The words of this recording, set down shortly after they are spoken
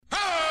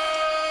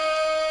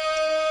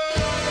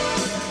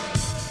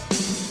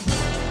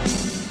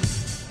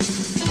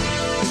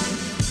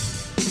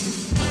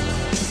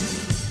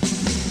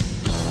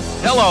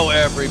Hello,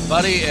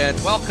 everybody, and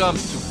welcome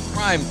to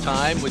Prime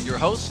Time with your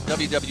host,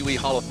 WWE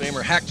Hall of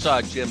Famer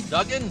Hacksaw Jim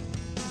Duggan,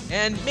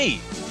 and me,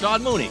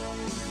 Sean Mooney.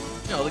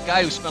 You know, the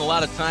guy who spent a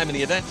lot of time in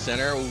the event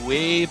center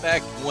way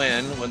back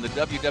when the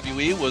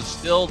WWE was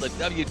still the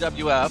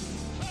WWF.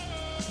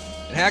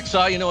 And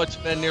Hacksaw, you know, it's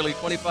been nearly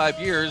 25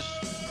 years,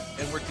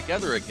 and we're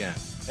together again.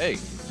 Hey,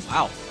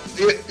 wow.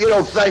 You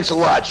know, thanks a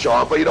lot,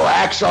 Sean. But, you know,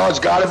 Hacksaw's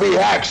got to be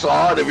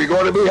Hacksaw. And if you're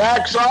going to be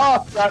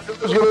Hacksaw, that is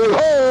going to be,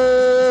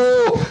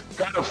 oh,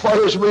 kind of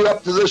fires me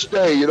up to this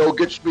day, you know,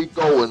 gets me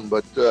going.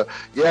 But,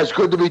 yeah, it's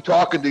good to be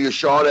talking to you,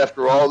 Sean,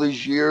 after all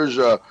these years.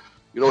 You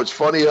know, it's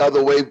funny how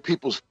the way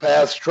people's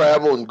paths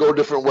travel and go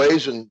different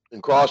ways and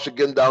cross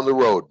again down the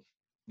road.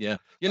 Yeah.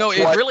 You know,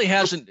 it really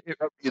hasn't.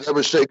 You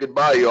never say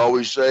goodbye. You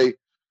always say,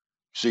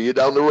 see you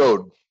down the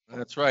road.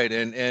 That's right.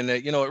 And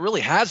you know, it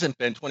really hasn't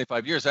been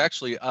 25 years.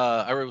 Actually,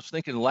 I was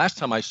thinking the last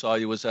time I saw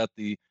you was at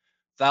the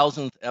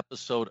 1000th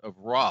episode of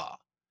Raw.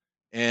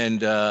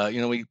 And,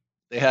 you know,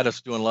 they had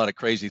us doing a lot of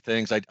crazy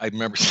things. I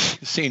remember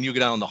seeing you go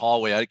down the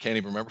hallway. I can't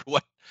even remember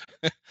what,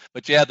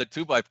 but you had the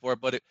 2x4.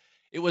 But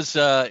it was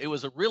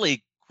a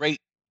really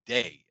great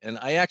day. And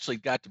I actually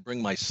got to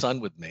bring my son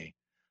with me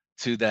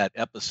to that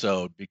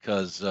episode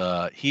because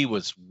he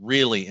was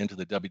really into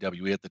the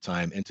WWE at the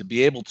time. And to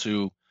be able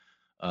to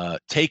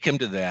take him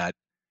to that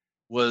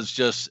was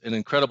just an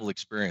incredible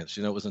experience.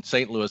 You know, it was in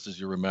St. Louis, as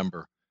you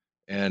remember,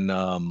 and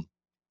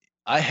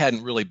I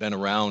hadn't really been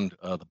around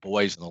the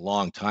boys in a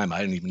long time. I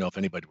didn't even know if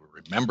anybody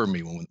would remember me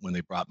when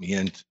they brought me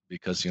in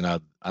because, you know,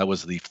 I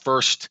was the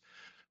first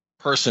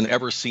person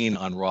ever seen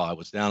on Raw. I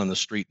was down in the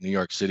street in New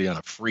York City on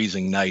a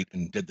freezing night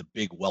and did the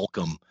big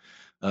welcome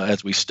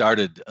as we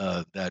started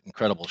that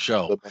incredible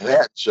show. The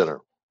Manhattan Center.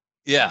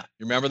 Yeah,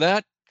 you remember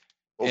that?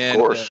 Of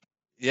course.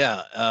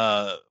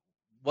 Yeah.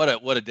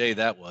 What a day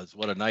that was!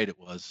 What a night it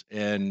was!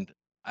 And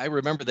I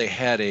remember they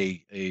had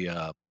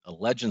a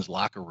Legends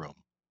locker room,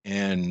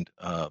 and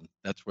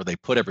that's where they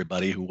put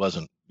everybody who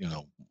wasn't, you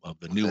know, of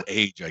the new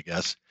age, I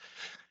guess.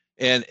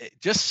 And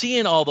just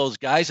seeing all those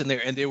guys in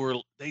there, and they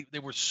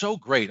were so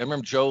great. I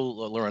remember Joe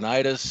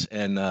Laurinaitis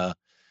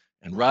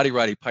and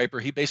Roddy Piper.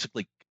 He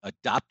basically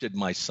adopted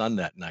my son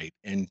that night,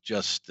 and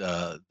just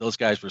those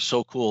guys were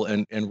so cool.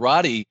 And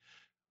Roddy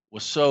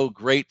was so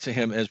great to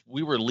him. As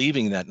we were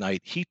leaving that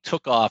night, he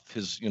took off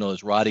his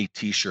Roddy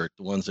t-shirt,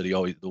 the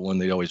one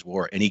they always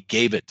wore, and he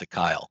gave it to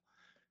Kyle.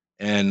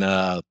 And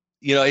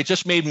you know, it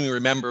just made me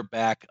remember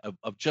back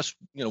of just,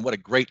 you know, what a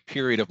great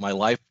period of my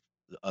life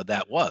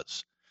that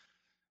was.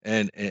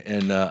 And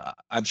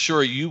I'm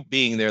sure you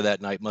being there that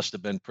night must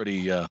have been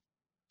pretty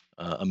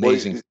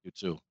amazing for you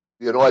too.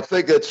 You know, I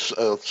think it's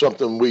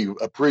something we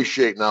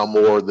appreciate now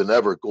more than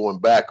ever, going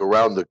back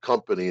around the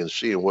company and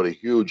seeing what a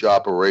huge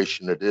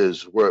operation it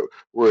is, where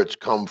it's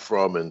come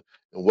from, and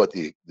what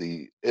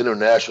the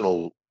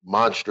international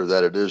monster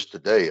that it is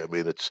today. I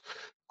mean, it's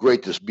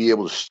great to be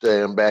able to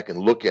stand back and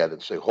look at it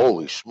and say,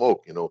 holy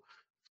smoke, you know,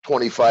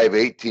 25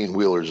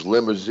 18-wheelers,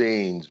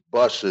 limousines,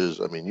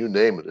 buses. I mean, you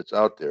name it, it's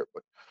out there.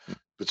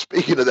 But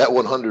speaking of that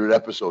 100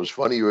 episodes,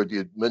 funny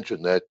you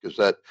mentioned that, because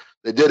that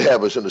they did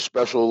have us in a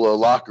special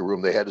locker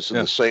room. They had us in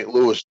the St.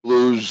 Louis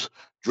Blues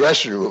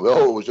dressing room.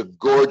 Oh, it was a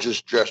gorgeous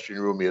dressing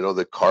room. You know,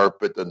 the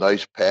carpet, the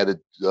nice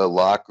padded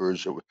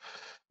lockers, you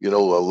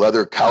know,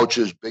 leather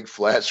couches, big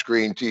flat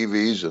screen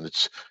TVs, and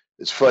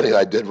it's funny.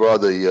 I did Raw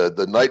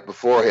the night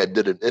before. I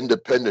did an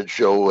independent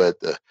show at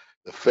the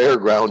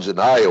fairgrounds in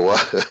Iowa,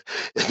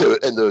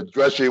 and the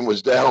dressing room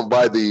was down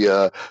by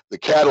the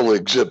cattle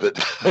exhibit.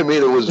 I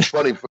mean, it was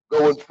funny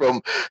going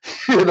from,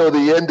 you know,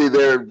 the Indy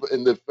there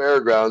in the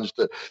fairgrounds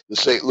to the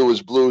St.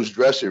 Louis Blues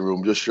dressing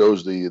room. Just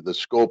shows the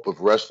scope of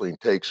wrestling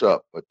takes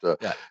up. But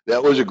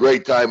that was a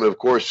great time, and of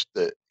course,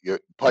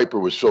 Piper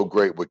was so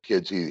great with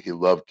kids. He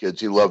loved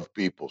kids. He loved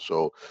people.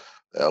 So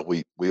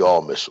we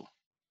all miss him.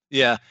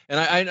 Yeah,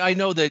 and I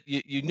know that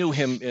you knew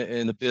him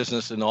in the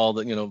business and all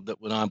that, you know,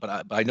 that went on,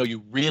 but I know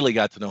you really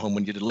got to know him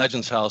when you did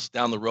Legends House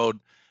down the road.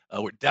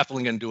 We're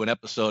definitely going to do an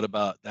episode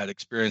about that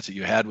experience that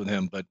you had with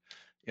him. But,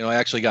 you know, I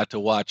actually got to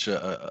watch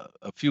a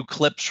few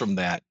clips from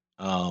that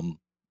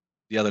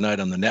the other night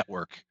on the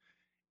network,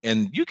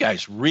 and you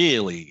guys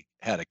really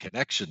had a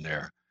connection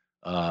there.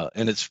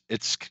 And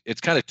it's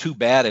kind of too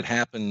bad it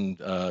happened,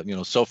 you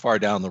know, so far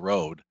down the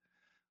road.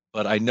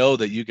 But I know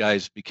that you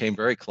guys became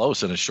very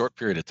close in a short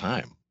period of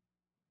time.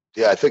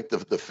 Yeah, I think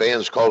the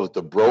fans called it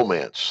the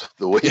bromance,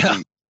 the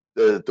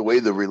way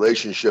the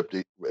relationship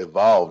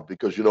evolved,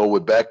 because, you know,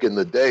 back in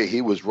the day,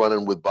 he was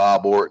running with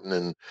Bob Orton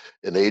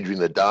and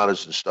Adrian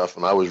Adonis and stuff,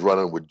 and I was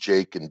running with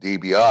Jake and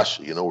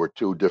DiBiase. You know, we're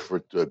two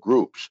different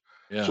groups,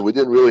 so we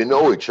didn't really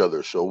know each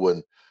other. So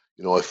when,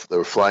 you know, if they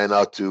were flying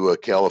out to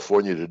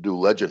California to do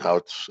Legend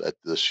House at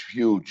this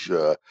huge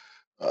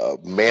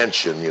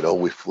mansion, you know,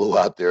 we flew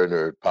out there and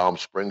they're at Palm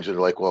Springs, and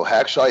they're like, well,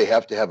 Hacksaw, you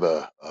have to have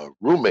a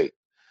roommate.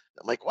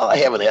 I'm like, well, I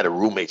haven't had a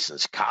roommate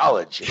since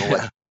college. You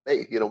know,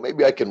 hey,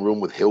 maybe I can room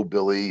with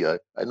Hillbilly. I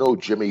know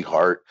Jimmy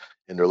Hart.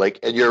 And they're like,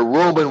 and you're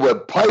rooming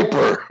with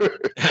Piper.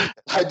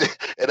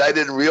 And I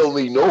didn't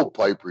really know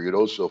Piper,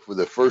 So for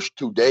the first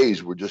 2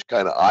 days, we're just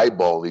kind of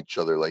eyeballing each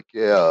other, like,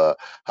 yeah,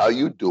 how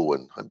you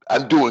doing?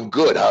 I'm doing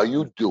good. How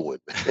you doing?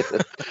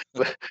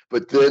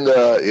 But then,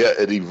 yeah,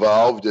 it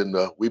evolved, and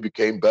we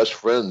became best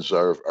friends.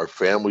 Our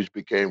families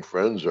became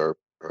friends. We're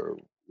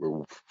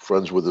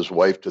friends with his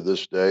wife to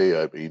this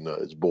day. I mean,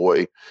 his boy,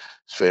 his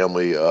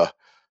family.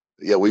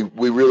 Yeah, we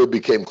really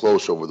became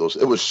close over those.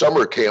 It was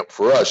summer camp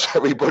for us.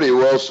 Everybody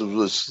else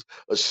was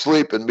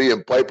asleep, and me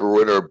and Piper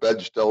were in our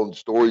beds telling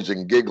stories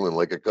and giggling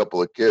like a couple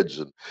of kids.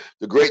 And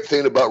the great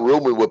thing about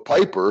rooming with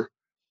Piper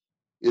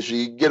is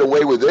you get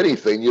away with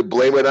anything, you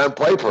blame it on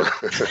Piper,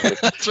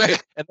 That's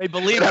right, and they and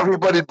believe it.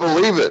 everybody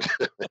believe it.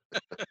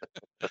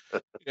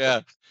 Yeah,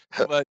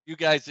 but you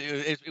guys,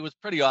 it was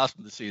pretty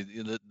awesome to see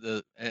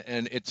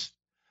and it's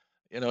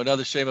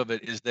another shame of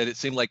it is that it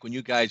seemed like when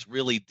you guys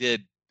really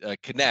did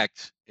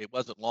connect, it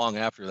wasn't long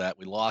after that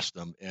we lost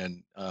them,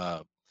 and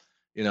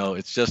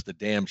it's just a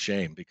damn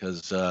shame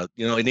because and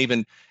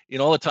even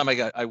all the time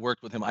I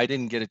worked with him, I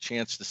didn't get a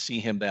chance to see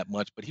him that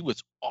much, but he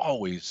was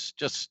always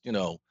just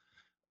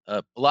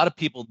a lot of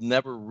people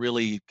never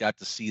really got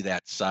to see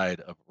that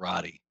side of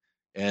Roddy,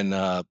 and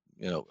I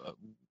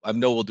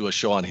know we'll do a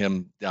show on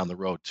him down the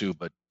road too.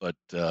 But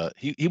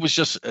he was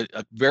just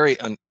a very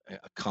a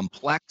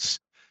complex,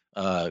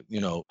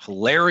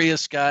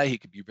 hilarious guy. He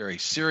could be very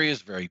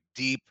serious, very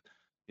deep,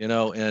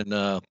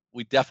 and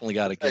we definitely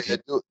got to get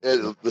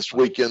him. This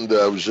weekend,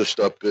 I was just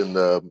up in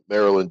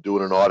Maryland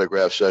doing an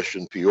autograph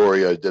session.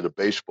 Peoria, I did a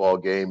baseball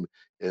game,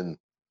 and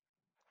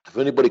if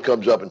anybody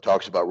comes up and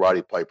talks about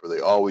Roddy Piper,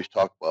 they always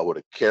talk about what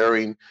a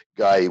caring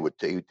guy he would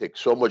take. He would take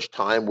so much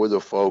time with the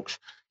folks.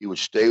 He would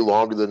stay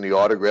longer than the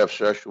autograph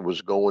session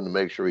was going to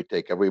make sure he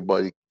take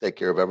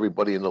care of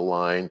everybody in the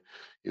line.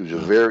 He was a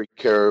Uh, very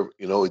care,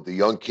 the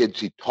young kids.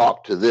 He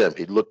talked to them.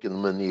 He'd look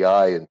them in the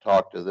eye and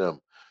talk to them.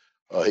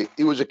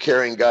 He was a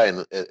caring guy,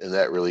 and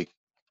that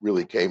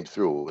really came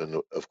through.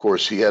 And of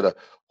course, he had a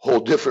whole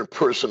different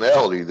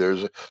personality.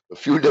 There's a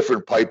few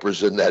different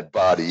Pipers in that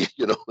body.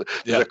 There's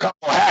yeah, a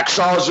couple of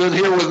hacksaws in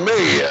here with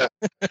me,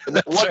 and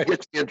that that's one right.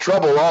 gets me in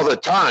trouble all the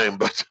time.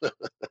 But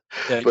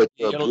Yeah,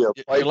 yeah, you're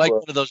like Piper.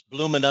 one of those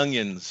bloomin'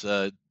 onions,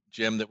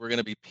 Jim, that we're going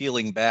to be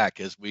peeling back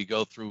as we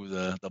go through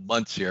the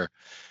months here.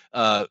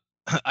 Uh,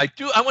 I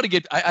want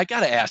to I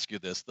got to ask you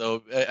this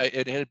though.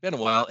 It had been a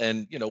while,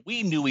 and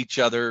we knew each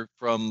other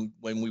from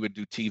when we would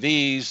do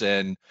TVs,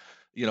 and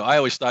I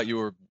always thought you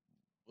were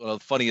one of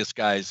the funniest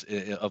guys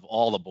of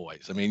all the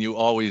boys. I mean, you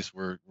always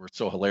were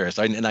so hilarious.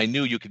 And I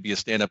knew you could be a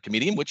stand-up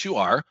comedian, which you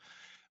are.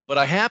 But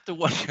I have to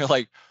wonder,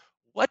 like,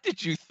 what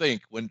did you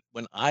think when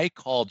I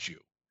called you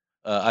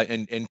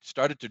and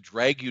started to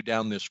drag you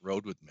down this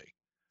road with me?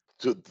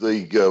 To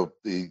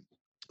the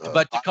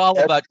But to call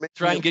about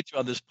try and Adamantium. get you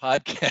on this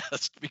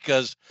podcast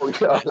because Oh I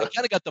yeah,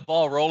 kind of got the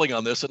ball rolling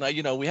on this, and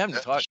we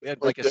haven't talked.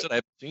 Like I said, I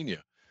haven't seen you.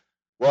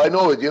 well, I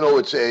know it.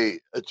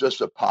 It's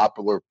just a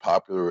popular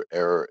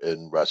era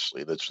in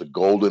wrestling. It's the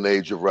golden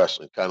age of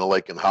wrestling, kind of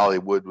like in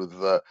Hollywood with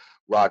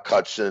Rock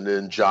Hudson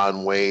and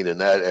John Wayne in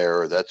that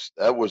era.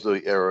 That was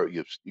the era.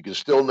 You can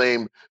still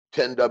name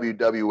 10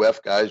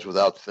 WWF guys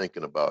without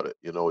thinking about it.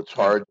 It's Yeah,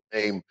 hard to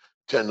name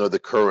 10 of the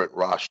current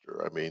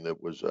roster. I mean,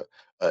 it was a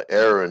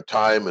era in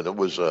time, and it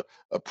was a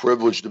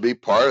privilege to be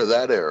part of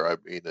that era. I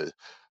mean,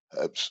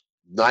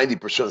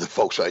 90% of the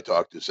folks I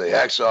talk to say,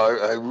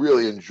 Hacksaw, I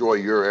really enjoy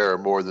your era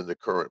more than the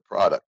current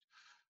product.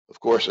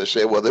 Of course, I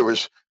say, well, there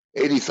was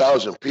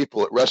 80,000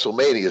 people at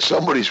WrestleMania.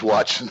 Somebody's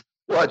watching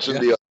yeah,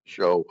 the other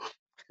show.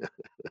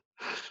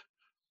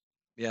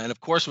 yeah. And of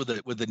course, with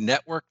the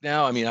network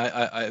now, I mean,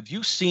 I have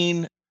you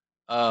seen,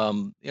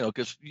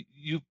 because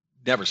you've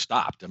never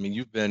stopped. I mean,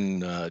 you've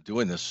been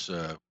doing this,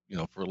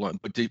 for a long.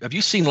 But have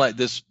you seen like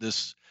this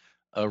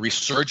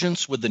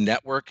resurgence with the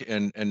network,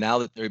 and now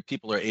that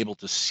people are able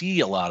to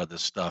see a lot of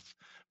this stuff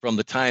from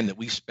the time that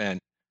we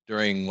spent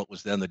during what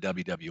was then the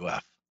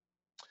WWF?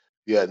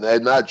 Yeah,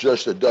 and not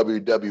just the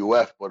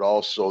WWF, but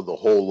also the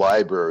whole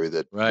library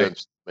that Right.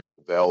 Vince made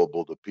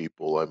available to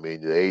people. I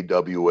mean, the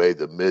AWA,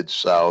 the Mid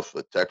South,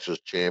 the Texas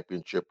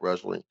Championship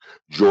Wrestling,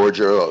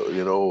 Georgia.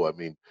 I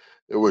mean,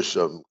 there was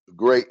some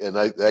great, and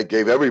I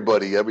gave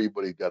everybody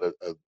got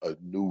a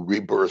new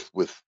rebirth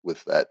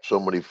with that. So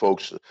many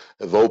folks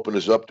have opened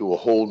us up to a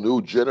whole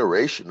new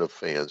generation of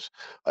fans.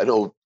 I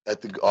know at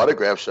the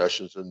autograph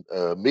sessions and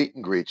meet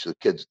and greets,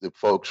 the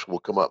folks will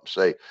come up and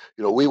say,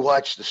 we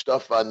watch the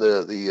stuff on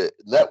the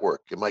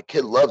network, and my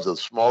kid loves the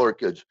smaller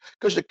kids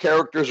because the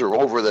characters are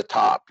over the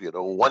top.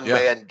 One Yeah.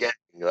 man gang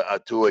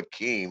to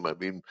Akeem. I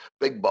mean,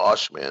 Big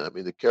Boss Man. I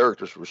mean, the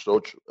characters were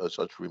such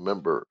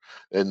remember,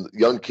 and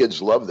young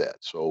kids love that.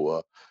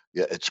 So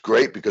yeah, it's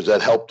great because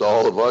that helped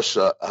all of us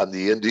on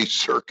the indie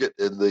circuit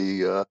and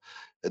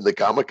the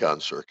Comic Con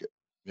circuit.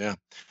 Yeah.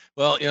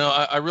 Well,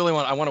 I really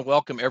I want to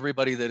welcome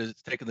everybody that has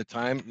taken the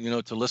time,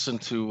 to listen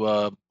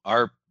to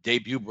our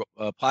debut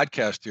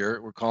podcast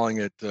here. We're calling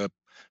it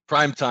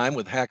Prime Time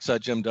with Hacksaw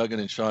Jim Duggan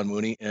and Sean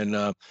Mooney.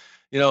 And,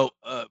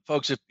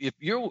 Folks, if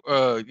you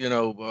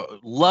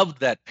loved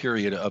that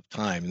period of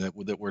time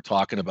that we're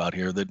talking about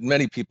here, that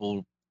many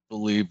people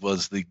believe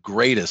was the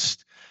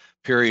greatest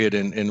period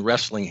in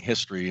wrestling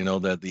history,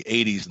 that the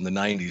 80s and the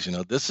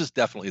 90s, this is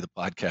definitely the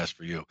podcast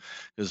for you,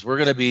 because we're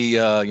going to be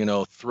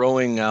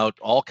throwing out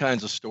all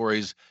kinds of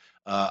stories.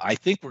 I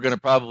think we're going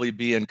to probably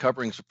be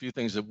uncovering a few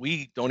things that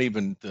we don't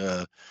even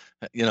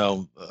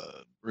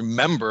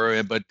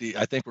remember, but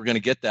I think we're going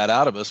to get that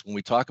out of us when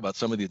we talk about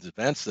some of these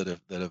events that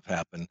have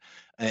happened.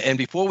 And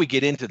before we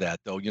get into that,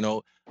 though,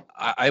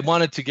 I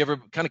wanted to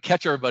kind of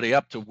catch everybody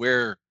up to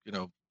where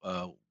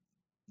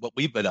what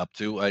we've been up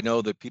to. I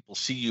know that people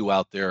see you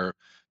out there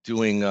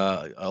doing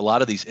a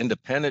lot of these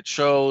independent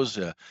shows.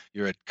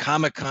 You're at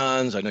Comic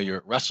Cons. I know you're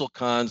at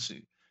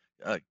WrestleCons.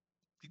 Uh,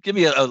 Give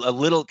me a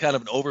little kind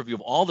of an overview of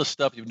all the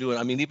stuff you've been doing.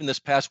 I mean, even this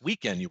past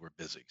weekend you were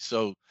busy.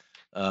 So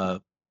tell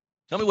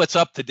me what's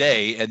up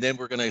today, and then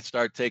we're going to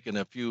start taking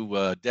a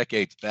few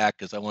decades back,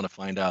 because I want to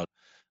find out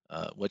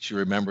what you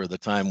remember the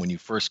time when you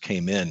first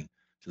came in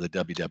to the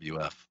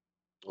WWF.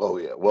 Oh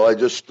yeah. Well,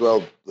 this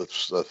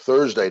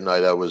Thursday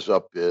night I was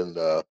up in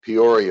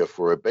Peoria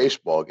for a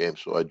baseball game,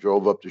 so I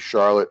drove up to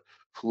Charlotte,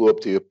 flew up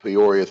to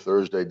Peoria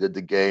Thursday, did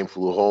the game,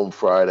 flew home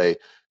Friday.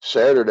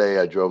 Saturday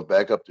I drove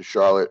back up to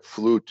Charlotte,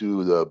 flew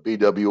to the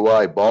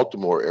BWI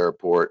Baltimore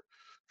Airport,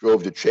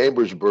 drove to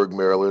Chambersburg,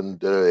 Maryland,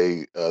 did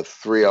a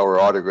 3-hour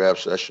autograph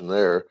session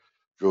there.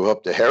 Drove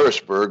up to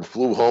Harrisburg,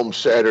 flew home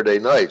Saturday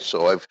night.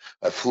 So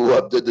I flew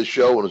up, did the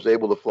show, and was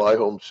able to fly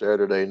home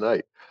Saturday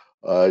night.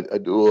 I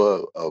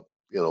do a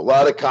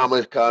lot of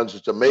Comic Cons.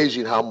 It's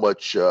amazing how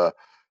much there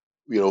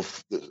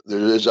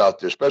is out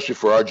there, especially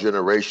for our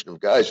generation of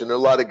guys. And there are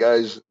a lot of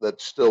guys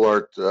that still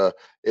aren't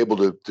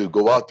able to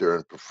go out there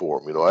and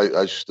perform.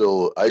 I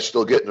still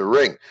get in the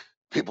ring.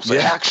 People say,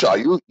 Yeah.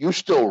 Hacksaw, you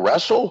still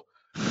wrestle?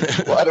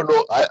 Well, I don't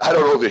know. I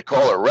don't know if you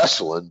call it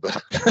wrestling,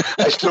 but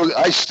I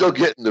still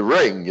get in the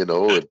ring,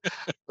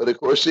 but of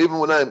course, even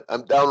when I'm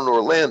down in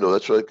Orlando,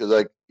 that's right, because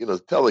I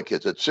tell the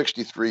kids at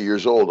 63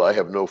 years old, I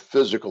have no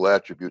physical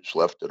attributes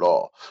left at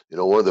all.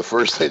 One of the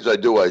first things I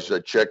do, I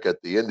check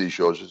at the indie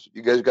shows. Is,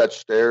 you guys got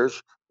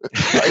stairs?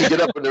 I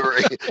get up in the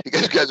ring. You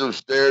guys got some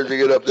stairs to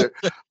get up there.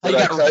 But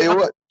I tell you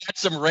what, got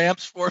some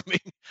ramps for me.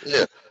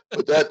 Yeah,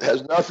 but that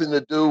has nothing to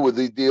do with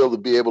the deal to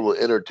be able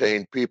to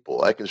entertain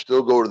people. I can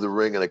still go to the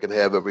ring and I can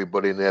have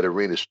everybody in that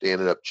arena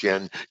standing up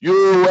chanting,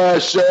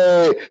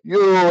 USA,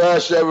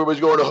 USA,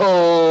 everybody's going,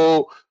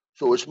 ho.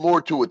 So it's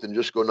more to it than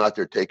just going out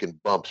there taking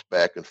bumps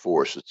back and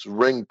forth. It's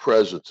ring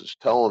presence. It's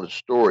telling a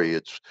story.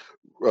 It's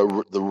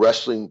the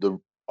wrestling, the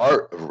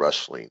art of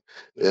wrestling.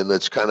 And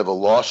it's kind of a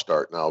lost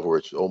art now where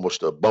it's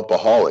almost a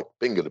bumpaholic.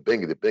 Bingity,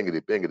 bingity,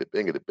 bingity, bingity,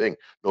 bingity, bing.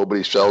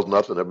 Nobody sells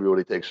nothing.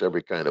 Everybody takes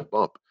every kind of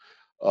bump.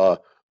 Uh,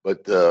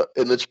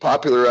 and it's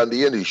popular on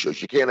the indie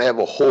shows. You can't have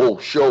a whole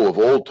show of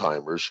old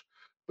timers,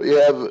 but you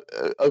have,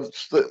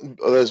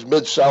 as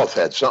Mid South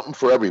had something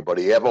for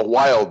everybody. You have a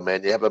wild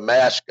man, you have a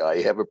mask guy,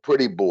 you have a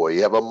pretty boy,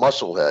 you have a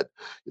musclehead,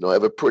 you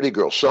have a pretty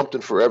girl,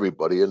 something for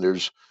everybody. And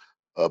there's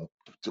a,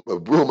 a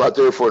room out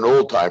there for an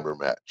old timer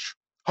match.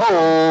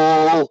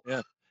 Ho!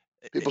 Yeah.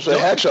 People say,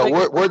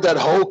 Hacksaw, where'd that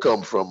hoe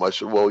come from? I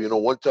said, well,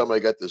 one time I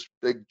got this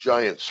big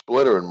giant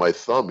splitter in my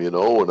thumb, and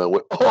I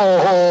went,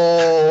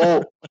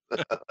 oh,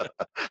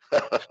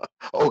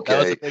 okay. That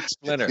was a big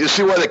splinter. You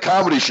see why the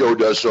comedy show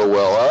does so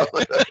well,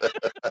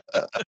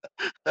 huh?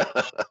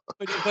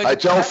 I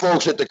tell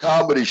folks at the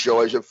comedy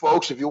show, I said,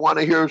 folks, if you want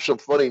to hear some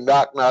funny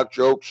knock-knock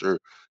jokes or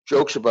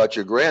jokes about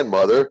your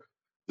grandmother,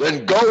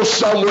 then go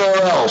somewhere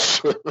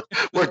else.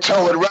 We're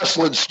telling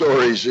wrestling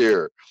stories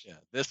here. Yeah,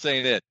 this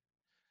ain't it.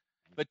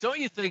 But don't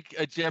you think,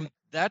 Jim,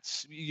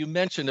 you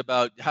mentioned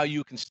about how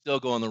you can still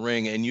go in the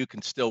ring and you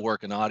can still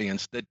work an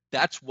audience,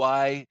 that's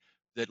why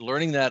that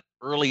learning that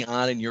early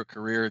on in your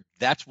career,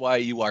 that's why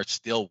you are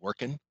still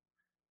working?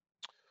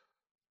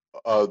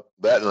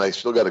 That, and I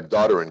still got a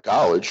daughter in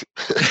college.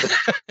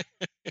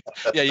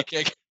 Yeah, you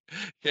can't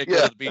go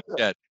to the beach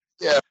yet.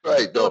 Yeah,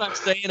 right. You know what I'm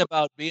saying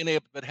about being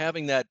able, but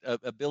having that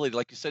ability,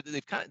 like you said,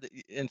 they've kind of,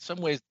 in some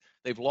ways,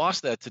 they've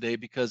lost that today,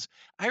 because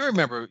I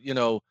remember,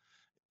 the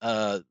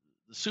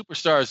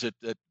superstars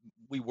that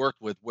we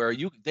worked with, where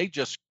they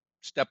just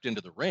stepped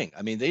into the ring.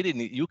 I mean, they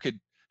didn't. You could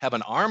have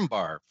an arm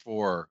bar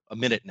for a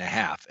minute and a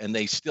half, and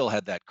they still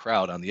had that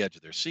crowd on the edge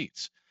of their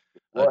seats.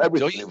 Well,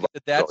 don't you think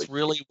that's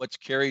really what's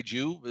carried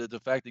you?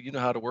 The fact that you know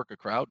how to work a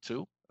crowd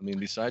too. I mean,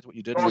 besides what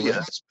you did. Oh yeah,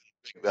 that's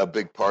a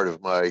big part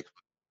of my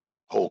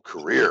whole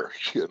career.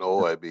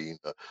 I mean,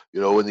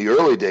 in the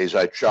early days,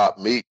 I chopped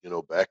meat.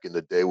 Back in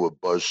the day with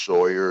Buzz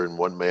Sawyer and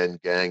One Man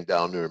Gang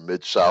down there in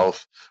Mid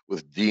South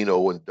with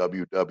Dino and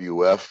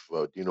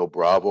WWF, Dino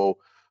Bravo.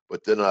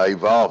 But then I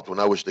evolved. When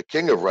I was the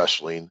king of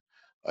wrestling,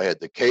 I had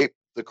the cape,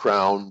 the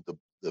crown,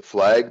 the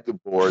flag, the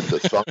board, the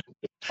thumb,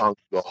 the tongue,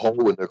 the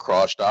hole, and the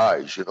crossed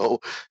eyes.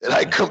 And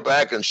I come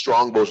back and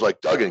Strongbow's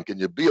like, Duggan, can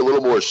you be a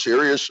little more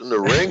serious in the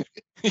ring?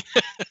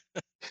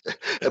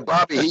 And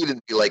Bobby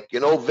Heenan be like,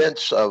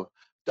 Vince,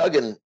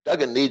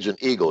 Duggan needs an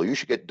eagle. You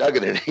should get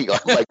Duggan an eagle.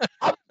 I'm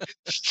like,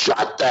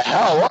 shut the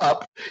hell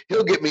up.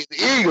 He'll get me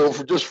an eagle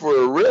for just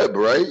for a rib,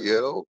 right?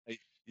 You know?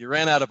 You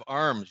ran out of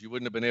arms. You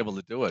wouldn't have been able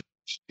to do it.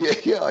 Yeah,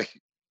 yeah.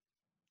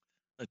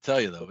 I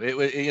tell you though,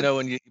 you know,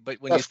 when you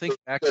That's, think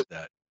back that, to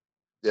that,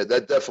 yeah,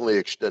 that definitely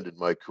extended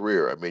my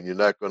career. I mean, you're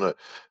not going to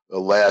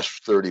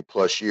last 30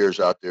 plus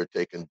years out there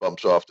taking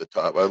bumps off the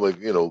top. I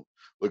like, look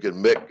at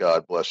Mick,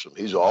 God bless him.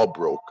 He's all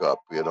broke up,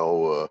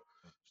 so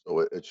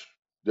it's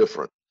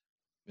different.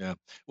 yeah.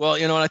 Well,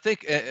 you know, and I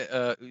think,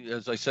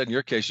 as I said in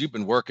your case, you've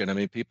been working. I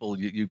mean,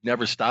 you've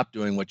never stopped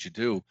doing what you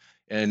do.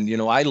 And, you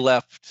know, I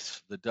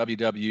left the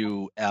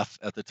WWF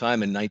at the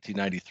time in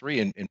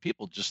 1993, and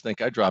people just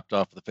think I dropped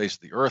off the face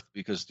of the earth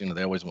because, you know,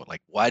 they always went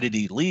like, why did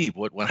he leave?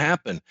 What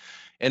happened?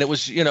 And it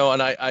was, you know,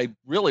 and I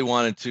really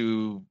wanted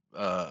to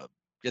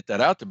get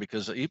that out there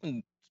because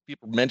even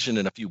people mentioned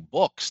in a few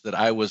books that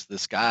I was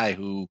this guy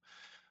who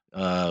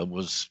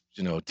was,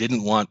 you know,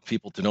 didn't want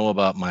people to know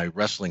about my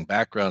wrestling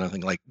background. I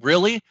think like,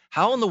 really,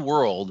 how in the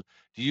world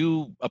do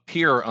you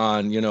appear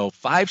on, you know,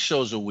 5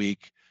 shows a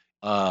week,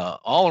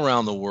 all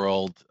around the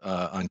world,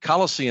 on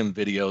Coliseum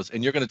videos,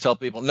 and you're going to tell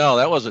people, no,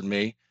 that wasn't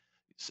me.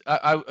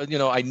 You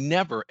know, I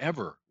never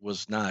ever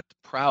was not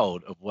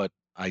proud of what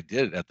I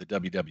did at the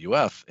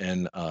WWF,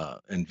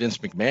 and Vince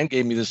McMahon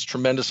gave me this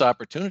tremendous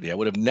opportunity. I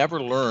would have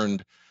never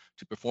learned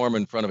to perform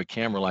in front of a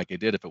camera like I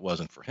did if it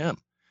wasn't for him.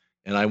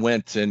 And I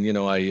went and, you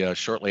know, I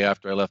shortly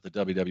after I left the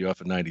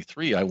WWF in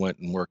 '93, I went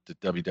and worked at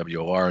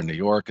WWOR in New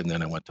York, and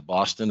then I went to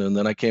Boston, and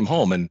then I came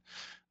home. And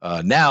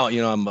now,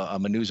 you know,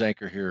 I'm a news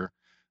anchor here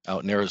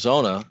out in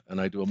Arizona,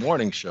 and I do a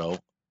morning show.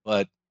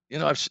 But you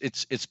know,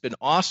 it's been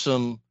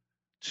awesome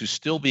to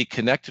still be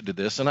connected to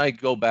this, and I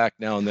go back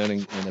now and then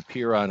and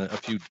appear on a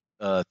few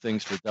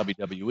things for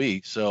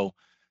WWE. So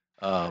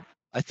I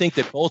think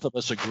that both of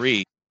us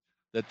agree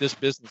that this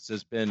business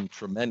has been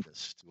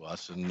tremendous to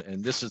us,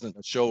 and this isn't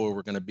a show where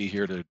we're going to be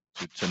here to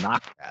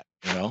knock that,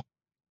 you know.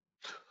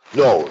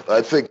 No,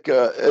 I think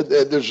and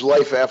there's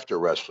life after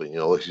wrestling.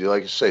 Like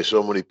you say,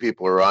 so many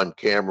people are on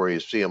camera. You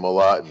see them a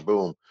lot, and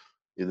boom,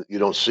 you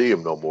don't see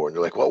them no more. And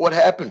you're like, well, what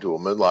happened to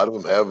them? And a lot of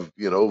them have,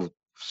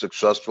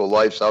 successful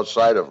lives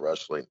outside of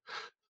wrestling.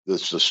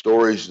 It's the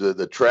stories,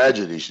 the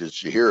tragedies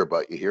that you hear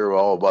about. You hear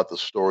all about the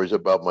stories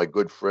about my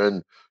good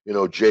friend,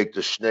 Jake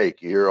the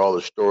Snake. You hear all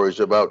the stories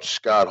about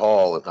Scott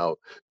Hall and how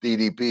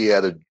DDP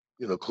had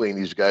to, clean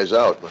these guys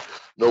out.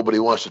 Nobody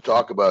wants to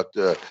talk about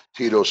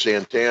Tito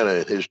Santana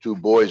and his two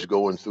boys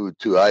going through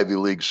two Ivy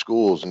League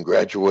schools and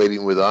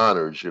graduating with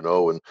honors,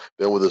 and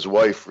been with his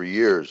wife for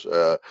years.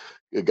 The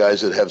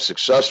guys that have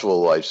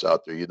successful lives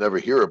out there, you never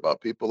hear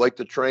about. People like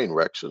to train,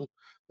 Rexon.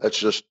 That's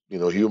just,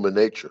 human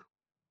nature.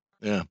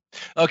 Yeah.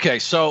 Okay.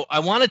 So I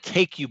want to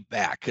take you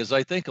back because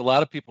I think a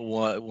lot of people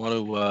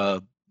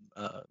want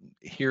to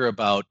hear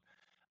about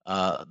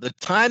the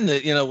time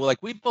that, you know, like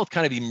we both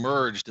kind of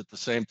emerged at the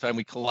same time.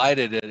 We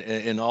collided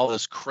in all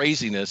this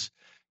craziness.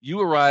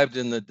 You arrived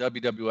in the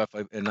WWF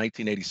in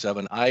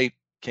 1987. I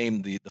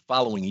came the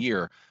following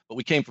year, but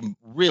we came from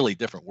really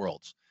different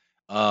worlds.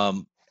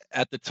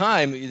 At the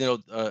time, you know,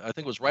 I think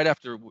it was right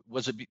after.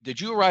 Was it?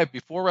 Did you arrive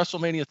before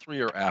WrestleMania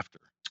 3 or after?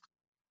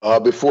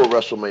 Before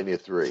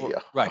WrestleMania 3, Before, yeah.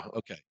 right.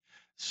 Okay.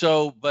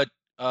 So, but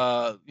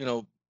you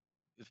know,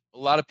 if a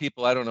lot of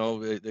people, I don't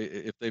know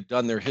if they've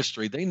done their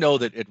history, they know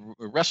that at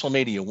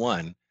WrestleMania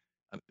 1,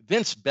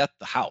 Vince bet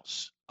the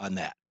house on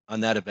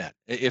that event.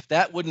 If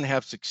that wouldn't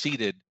have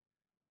succeeded,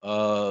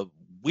 uh,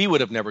 we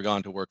would have never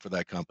gone to work for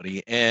that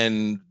company,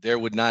 and there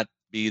would not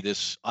be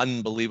this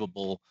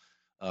unbelievable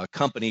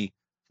company,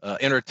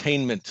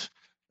 entertainment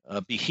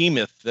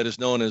behemoth that is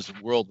known as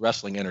World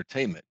Wrestling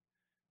Entertainment.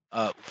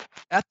 Uh,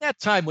 at that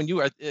time, when you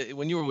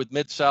were with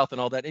Mid South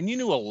and all that, and you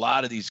knew a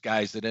lot of these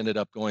guys that ended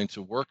up going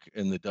to work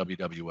in the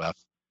WWF,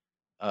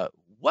 uh,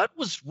 what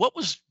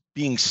was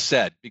being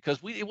said? Because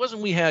it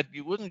wasn't we had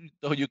you wouldn't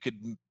though you could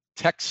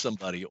text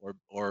somebody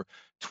or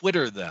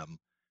Twitter them.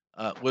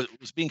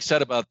 Was being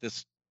said about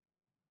this,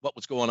 what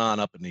was going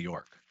on up in New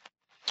York?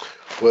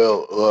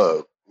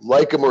 Well,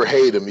 like him or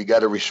hate him, you got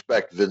to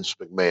respect Vince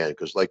McMahon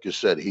because, like you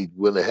said, he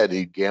went ahead,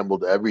 he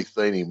gambled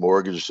everything, he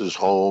mortgaged his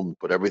home,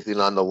 put everything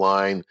on the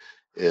line,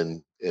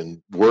 and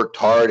worked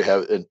hard.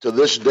 And to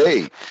this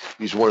day,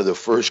 he's one of the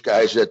first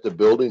guys at the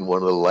building,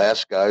 one of the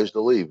last guys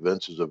to leave.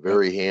 Vince is a Yep.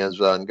 very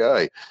hands-on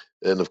guy,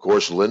 and of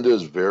course, Linda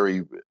is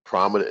very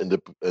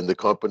prominent in the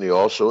company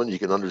also, and you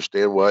can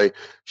understand why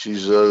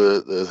she's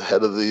the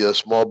head of the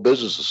Small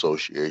Business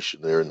Association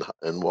there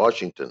in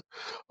Washington.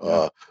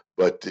 Yeah.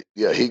 But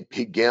yeah,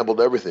 he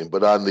gambled everything.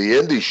 But on the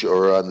indie show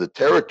or on the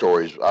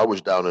territories, I was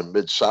down in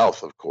Mid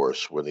South, of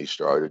course, when he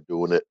started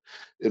doing it.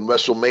 And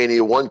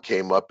WrestleMania 1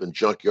 came up, and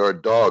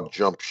Junkyard Dog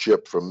jumped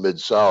ship from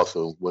Mid South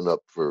and went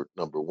up for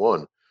number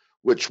 1,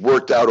 which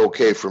worked out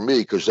okay for me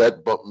because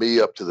that bumped me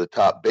up to the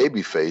top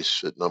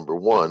babyface at number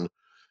 1.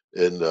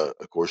 And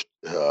of course,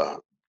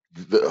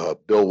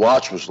 Bill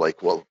Watts was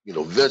like, well,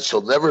 Vince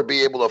will never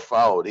be able to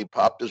follow it. He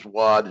popped his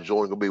wad. There's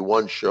only going to be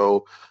one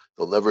show.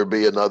 There'll never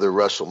be another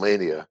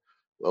WrestleMania.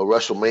 Well,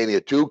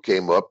 WrestleMania 2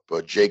 came up.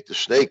 Jake the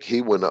Snake,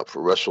 he went up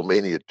for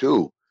WrestleMania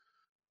 2.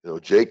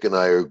 Jake and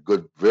I are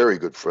good, very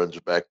good friends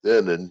back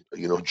then. And,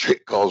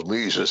 Jake calls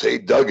me, he says, "Hey,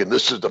 Duggan,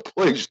 this is the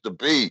place to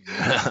be."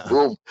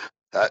 Boom.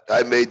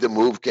 I made the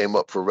move, came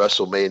up for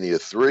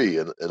WrestleMania 3.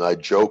 And I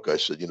joke, I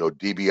said,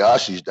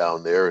 DiBiase's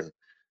down there. And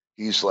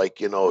he's like,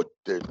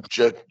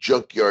 the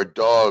junkyard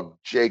dog,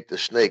 Jake the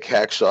Snake,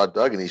 Hacksaw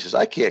Duggan. He says,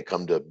 "I can't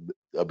come to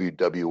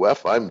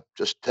WWF. I'm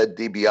just Ted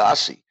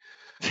DiBiase."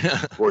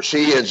 Of course,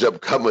 he ends up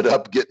coming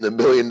up, getting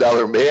the $1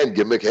 Million Man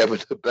gimmick, having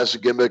the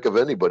best gimmick of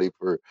anybody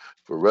for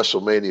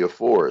WrestleMania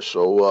 4.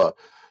 So,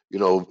 you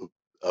know,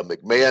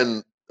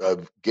 McMahon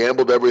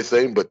gambled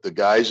everything, but the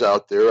guys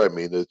out there, I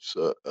mean, it's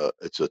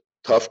a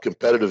tough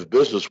competitive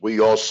business. We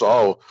all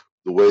saw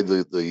the way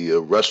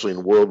the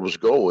wrestling world was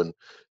going,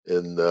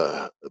 and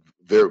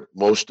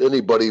most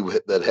anybody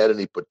that had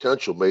any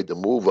potential made the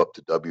move up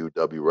to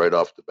WWE right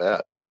off the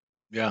bat.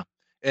 Yeah,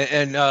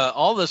 and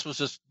all this was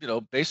just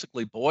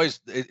basically boys.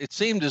 It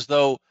seemed as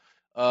though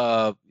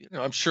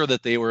I'm sure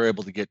that they were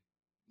able to get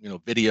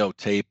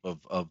videotape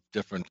of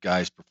different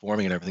guys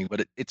performing and everything,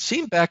 but it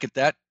seemed back at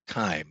that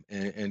time,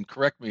 and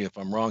correct me if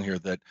I'm wrong here,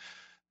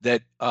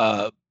 that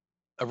a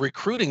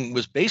recruiting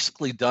was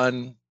basically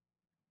done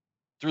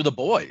through the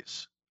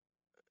boys.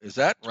 Is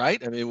that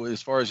right? I mean,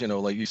 as far as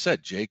like you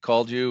said, Jay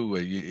called you,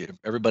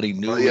 everybody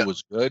Well, knew who yeah,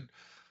 was good.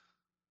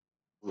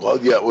 Well,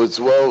 yeah, it was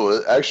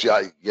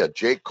actually,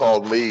 Jake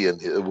called me, and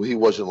he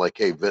wasn't like,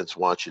 "Hey, Vince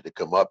wants you to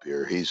come up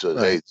here." He said,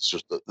 Right.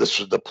 "Hey, this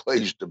is the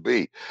place to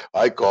be."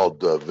 I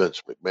called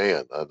Vince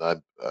McMahon,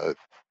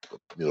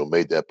 and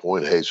made that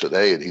point. Hey, said,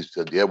 "Hey," and he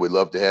said, "Yeah, we'd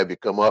love to have you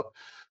come up,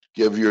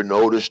 give your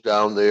notice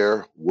down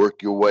there,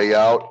 work your way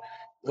out."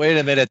 Wait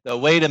a minute, though.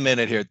 Wait a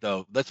minute here,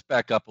 though. Let's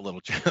back up a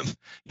little, Jim.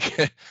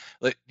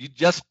 You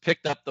just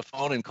picked up the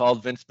phone and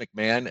called Vince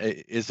McMahon.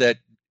 Is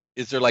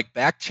there like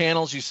back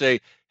channels? You say,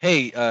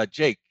 "Hey,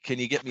 Jake, can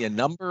you get me a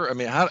number?" I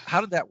mean,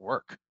 how did that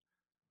work?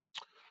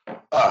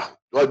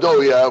 Well,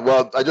 no, yeah,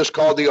 well, I just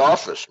called the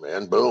office,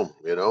 man. Boom,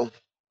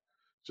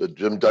 So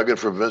Jim Duggan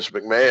for Vince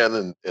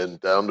McMahon, and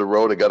down the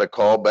road, I got a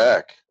call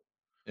back.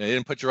 They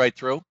didn't put you right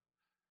through.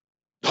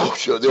 Oh,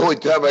 sure. The only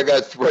time I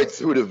got right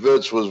through to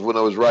Vince was when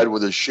I was riding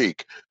with a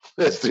Sheik.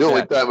 That's the only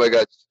Yeah. time I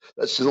got.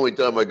 That's the only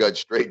time I got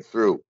straight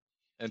through.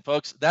 And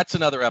folks, that's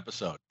another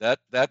episode. That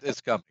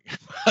is coming.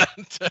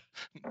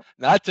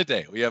 Not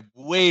today. We have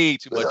way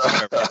too much to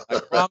cover here. I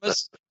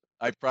promise.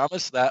 I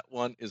promise that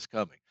one is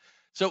coming.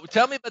 So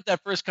tell me about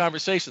that first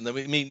conversation. I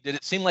mean, did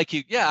it seem like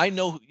yeah, I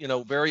know,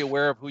 very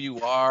aware of who you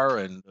are,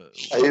 and I what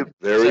he said.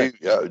 very,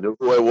 yeah, I knew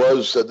who I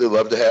was. Said they'd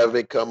love to have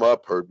me come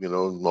up. Heard,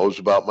 knows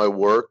about my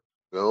work,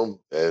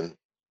 and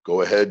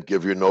go ahead,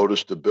 give your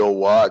notice to Bill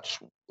Watts,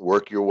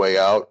 work your way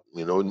out,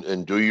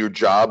 and do your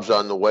jobs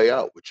on the way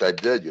out, which I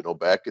did.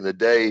 Back in the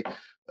day,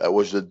 that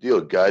was the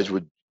deal. Guys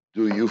would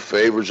do you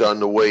favors on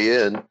the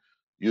way in.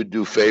 You'd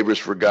do favors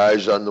for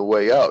guys on the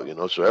way out.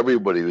 So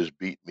everybody was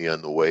beating me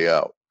on the way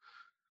out.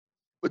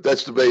 But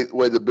that's the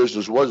way the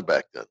business was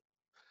back then.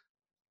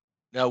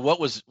 Now, what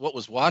was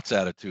Watt's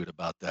attitude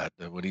about that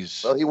when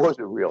he's Well, he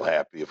wasn't real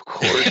happy, of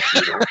course.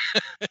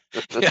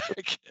 yeah,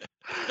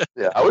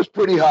 Yeah, I was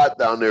pretty hot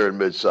down there in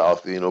Mid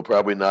South.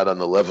 Probably not on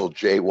the level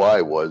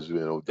JY was.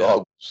 yeah.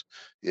 Dog.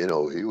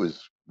 He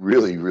was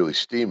really, really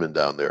steaming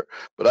down there.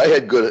 But I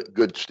had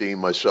good steam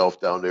myself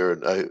down there,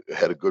 and I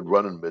had a good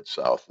run in Mid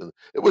South, and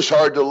it was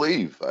hard to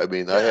leave. I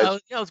mean, I had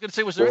Yeah, I was going to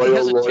say, was there any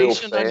loyal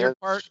hesitation on your fans.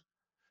 part?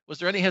 Was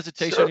there any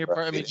hesitation on Sure, your part?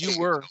 I I mean, mean, you hey,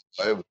 were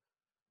I've, you were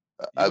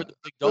I've the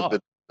big lived dog. in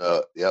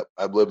yep,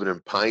 I'm living in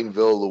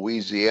Pineville,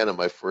 Louisiana.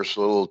 My first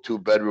little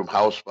 2-bedroom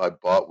house I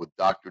bought with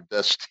Dr.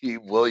 Death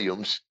Steve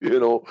Williams,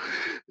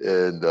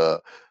 and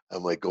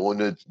I'm like, going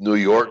to New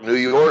York,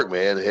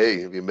 man. Hey,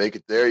 if you make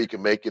it there, you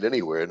can make it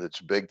anywhere, and it's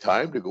a big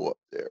time to go up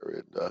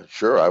there. And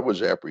sure, I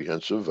was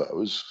apprehensive. I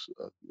was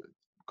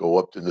go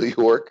up to New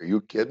York. Are you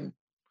kidding?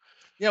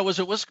 Yeah, was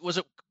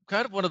it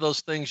kind of one of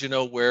those things,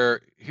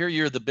 where here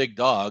you're the big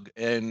dog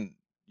and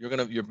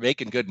you're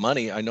making good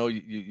money. I know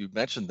you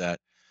mentioned that,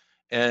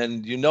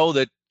 and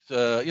that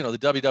the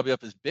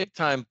WWF is big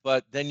time,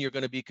 but then you're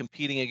going to be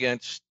competing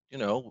against,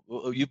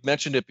 you've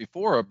mentioned it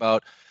before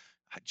about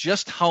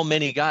just how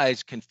many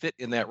guys can fit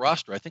in that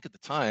roster. I think at the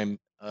time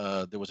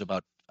there was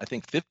about, I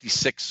think,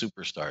 56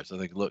 superstars. I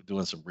think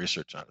doing some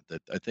research on it,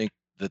 that I think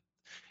that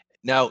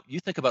now you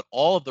think about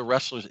all of the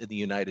wrestlers in the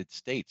United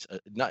States,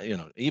 not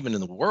even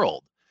in the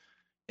world,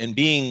 and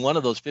being one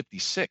of those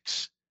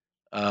 56.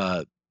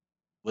 Uh,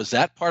 was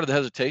that part of the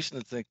hesitation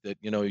to think that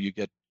you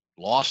get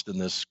lost in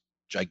this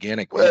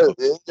gigantic group Well, of and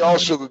people? And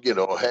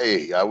also,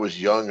 hey, I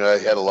was young. I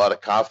had a lot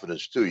of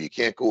confidence too. You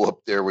can't go up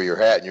there with your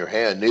hat in your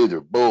hand,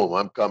 neither. Boom,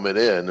 I'm coming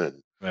in,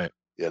 and right,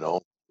 you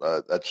know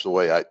that's the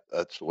way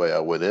I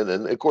went in.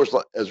 And of course,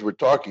 as we're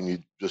talking, you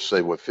just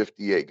say what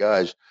 58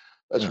 guys.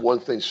 That's yeah, one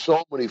thing.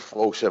 So many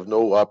folks have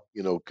no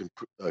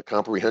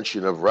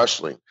comprehension of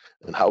wrestling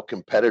and how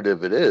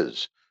competitive it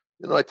is.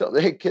 I tell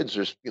them, hey kids,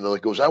 there's he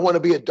goes, I want to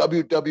be a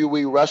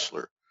WWE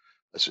wrestler.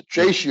 I said,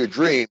 yeah. chase your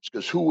dreams,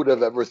 because who would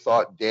have ever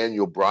thought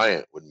Daniel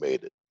Bryant would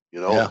made it?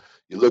 You know, Yeah.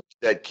 you look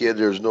at that kid,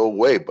 there's no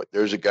way, but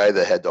there's a guy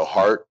that had the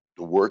heart,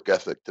 the work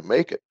ethic to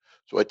make it.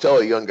 So I tell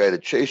a young guy to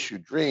chase your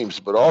dreams,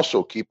 but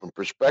also keep in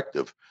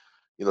perspective.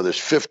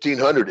 There's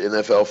 1,500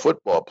 NFL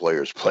football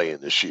players playing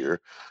this year.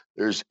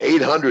 There's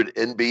 800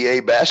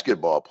 NBA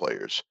basketball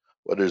players.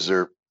 What is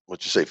there?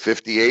 What you say?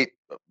 58,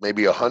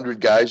 maybe 100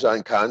 guys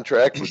on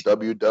contract with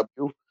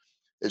WW.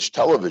 It's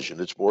television.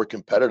 It's more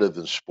competitive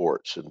than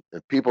sports, and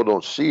people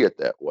don't see it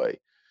that way.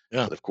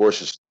 Yeah. And of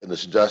course,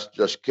 it's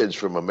just kids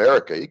from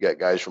America. You got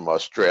guys from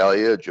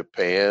Australia,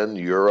 Japan,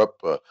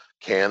 Europe,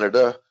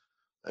 Canada.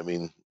 I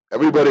mean,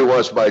 everybody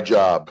wants my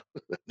job.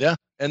 Yeah.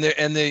 And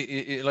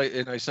like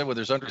and I said, when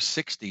there's under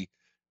 60,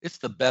 it's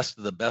the best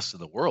of the best of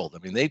the world. I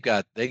mean, they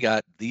got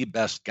the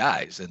best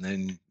guys, and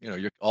then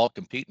you're all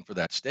competing for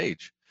that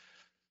stage.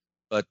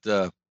 But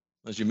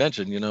as you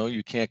mentioned,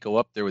 you can't go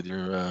up there with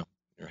your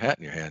hat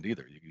in your hand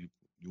either. You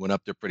went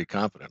up there pretty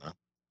confident, huh?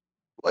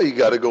 Well, you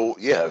got to go.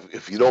 Yeah,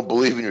 if you don't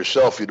believe in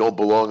yourself, you don't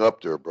belong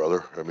up there,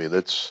 brother. I mean,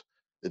 it's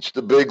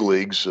the big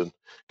leagues and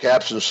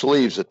caps and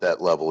sleeves at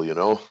that level.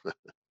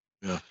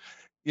 Yeah.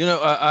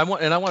 I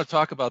want to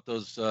talk about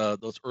those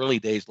early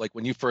days, like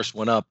when you first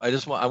went up.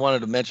 I wanted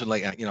to mention,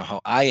 like,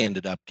 how I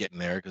ended up getting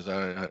there, because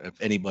if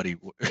anybody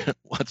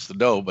wants to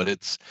know, but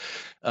it's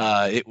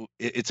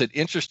an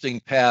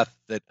interesting path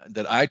that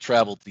I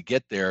traveled to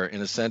get there,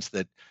 in a sense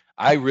that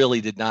I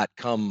really did not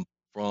come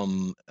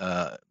from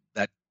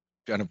that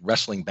kind of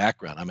wrestling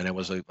background. I mean, I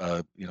was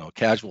a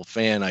casual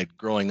fan. I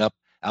growing up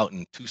out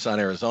in Tucson,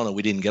 Arizona.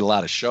 We didn't get a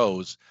lot of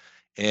shows,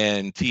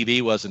 and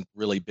TV wasn't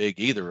really big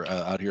either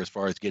out here as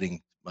far as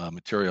getting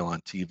material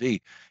on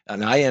TV.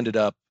 And I ended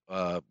up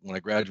when I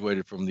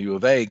graduated from the U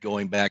of A,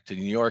 going back to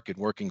New York and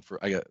working for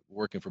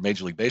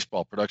Major League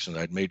Baseball production.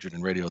 I'd majored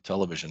in radio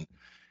television,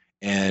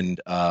 and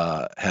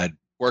had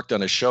worked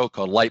on a show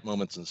called Light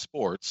Moments in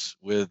Sports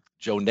with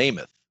Joe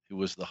Namath, who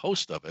was the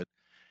host of it.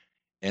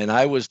 And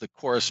I was the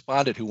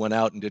correspondent who went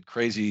out and did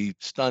crazy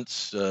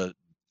stunts,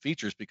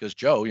 features, because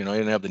Joe, he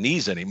didn't have the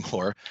knees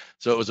anymore.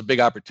 So it was a big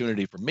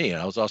opportunity for me.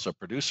 And I was also a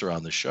producer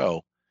on the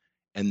show.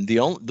 And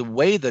the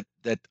way that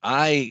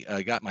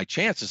I got my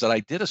chance is that I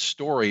did a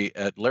story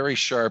at Larry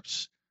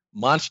Sharp's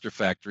Monster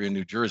Factory in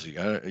New Jersey.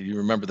 You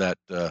remember that?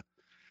 That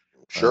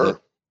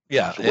Sure,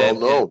 Yeah, it's well and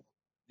known.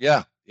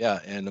 yeah, yeah,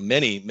 and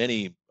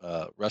many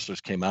wrestlers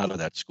came out of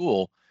that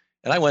school,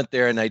 and I went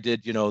there and I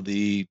did,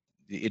 the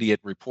idiot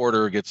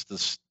reporter gets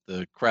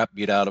the crap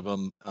beat out of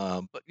him,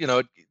 but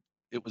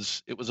it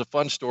was a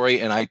fun story,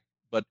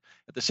 but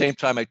at the same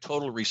time I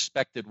totally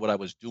respected what I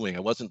was doing.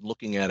 I wasn't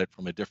looking at it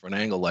from a different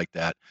angle like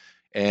that,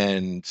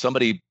 and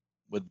somebody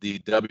with the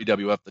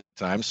WWF at the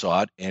time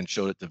saw it and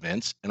showed it to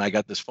Vince, and I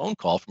got this phone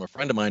call from a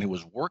friend of mine who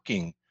was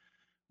working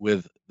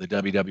with the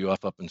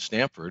WWF up in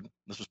Stamford.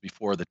 This was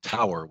before the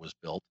tower was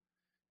built.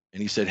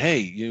 And he said,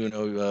 "Hey,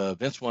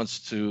 Vince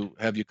wants to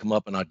have you come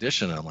up and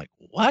audition." And I'm like,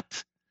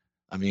 "What?"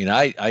 I mean,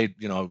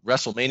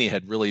 WrestleMania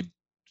had really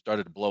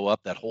started to blow up.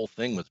 That whole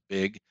thing was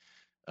big.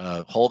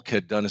 Hulk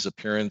had done his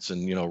appearance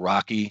in,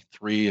 Rocky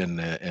 3,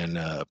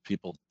 and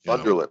people,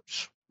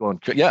 Thunderlips.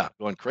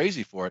 going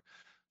crazy for it.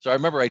 So I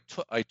remember I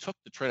took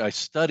the train. I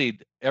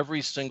studied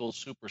every single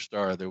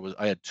superstar.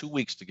 I had 2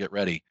 weeks to get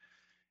ready,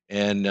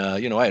 and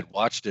I had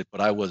watched it,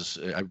 but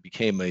I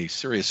became a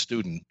serious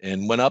student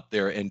and went up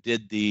there and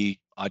did the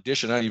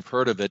audition. Now you've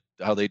heard of it,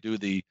 how they do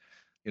the,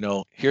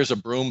 here's a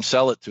broom,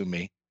 sell it to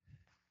me.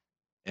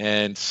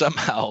 And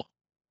somehow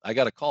I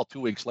got a call 2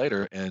 weeks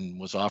later and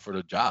was offered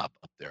a job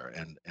up there,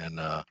 and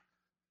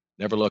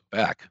never looked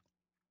back.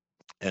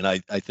 And I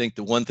think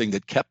the one thing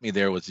that kept me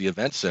there was the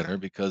event center,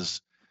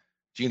 because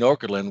Gene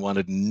Okerlund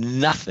wanted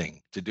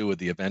nothing to do with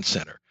the event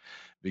center,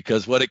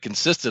 because what it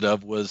consisted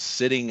of was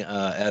sitting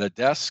at a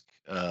desk,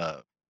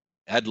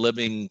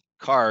 ad-libbing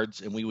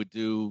cards, and we would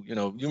do,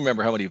 you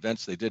remember how many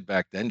events they did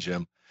back then,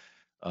 Jim.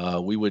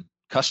 We would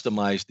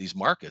customize these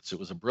markets. It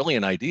was a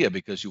brilliant idea,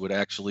 because you would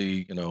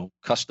actually,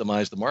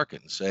 customize the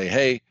market and say,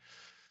 hey,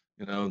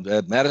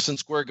 at Madison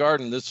Square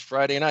Garden this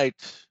Friday night,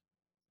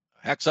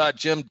 Hacksaw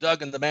Jim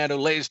Duggan, the man who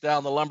lays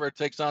down the lumber,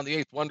 takes on the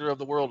eighth wonder of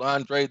the world,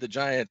 Andre the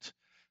Giant.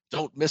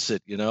 Don't miss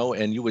it,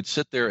 and you would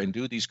sit there and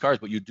do these cards,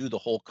 but you do the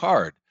whole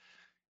card.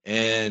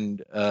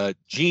 And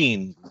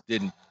Gene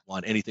didn't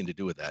want anything to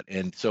do with that,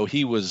 and so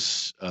he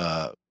was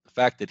the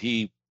fact that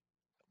he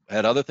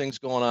had other things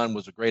going on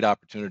was a great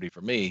opportunity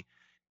for me,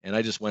 and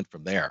I just went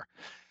from there.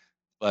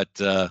 But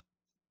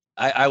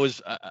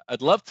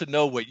I'd love to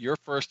know what your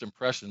first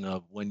impression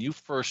of when you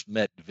first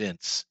met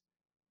Vince,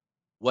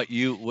 what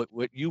you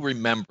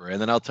remember,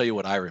 and then I'll tell you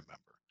what I remember.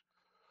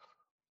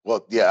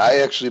 Well, yeah, I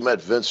actually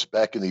met Vince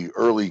back in the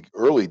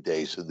early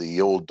days, in the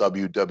old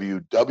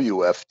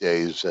WWF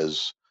days,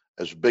 as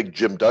Big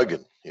Jim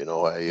Duggan.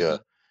 I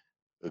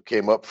Hmm.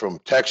 came up from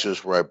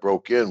Texas, where I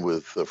broke in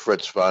with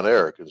Fritz von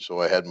Erich, and so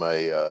I had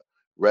my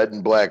red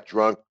and black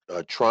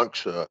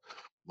trunks,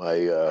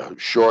 my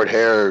short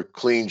hair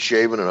clean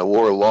shaven, and I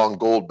wore a long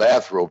gold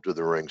bathrobe to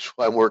the ring. So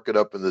I'm working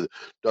up in the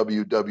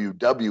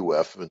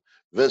WWF, and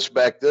Vince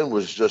back then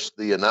was just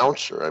the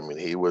announcer. I mean,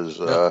 he was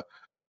Yeah.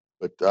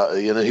 But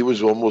he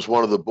was almost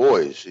one of the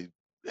boys. He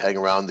hang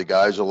around the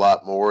guys a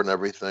lot more and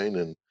everything,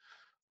 and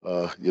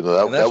And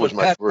that that's was when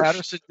my Pat first.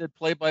 Patterson did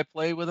play by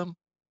play with him,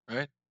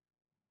 right?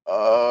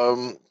 I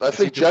Was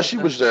he think doing Jesse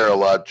that? was there a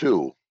lot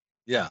too.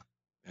 Yeah,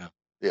 yeah,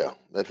 Yeah,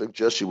 I think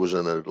Jesse was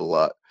in it a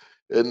lot,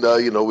 and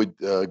we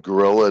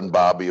Gorilla and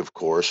Bobby, of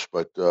course,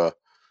 but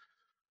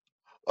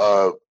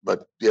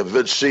yeah,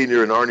 Vince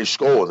Senior and Arnie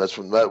Skolin.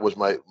 That was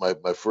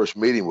my first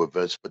meeting with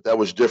Vince. But that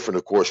was different,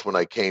 of course, when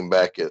I came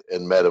back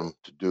and met him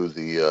to do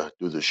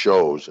the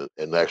shows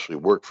and actually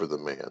work for the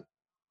man.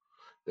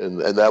 And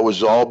that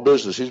was all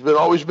business. He's been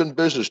always been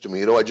business to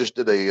me. I just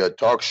did a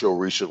talk show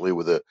recently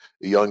with a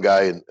young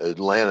guy in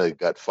Atlanta who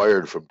got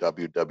fired from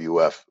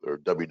WWF or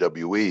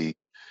WWE,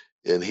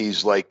 and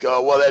he's like,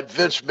 "Oh, well, that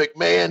Vince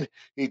McMahon,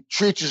 he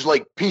treats us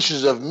like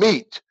pieces of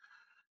meat."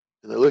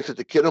 And I looked at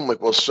the kid. I'm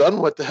like, "Well,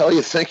 son, what the hell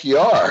you think you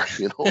are?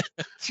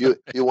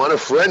 You want a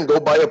friend? Go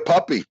buy a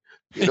puppy.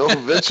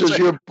 Vince that's is right.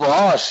 your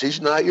boss.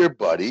 He's not your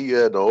buddy.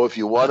 If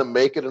you want to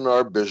make it in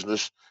our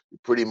business, you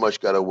pretty much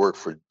got to work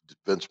for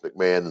Vince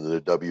McMahon and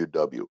the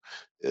WW,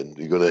 and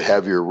you're going to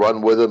have your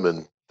run with him.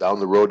 And down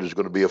the road, there's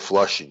going to be a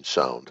flushing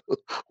sound.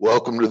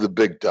 Welcome to the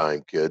big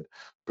time, kid.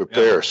 Yeah,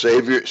 Prepare.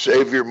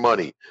 Save your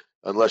money,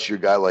 unless you're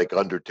a guy like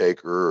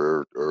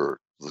Undertaker or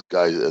the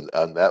guy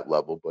on that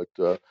level, but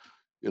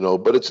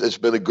it's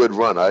been a good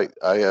run. I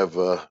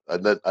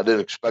didn't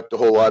expect a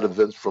whole lot of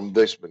Vince from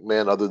Vince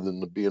McMahon other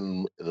than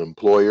being an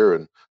employer,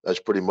 and that's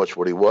pretty much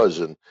what he was,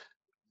 and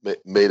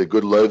made a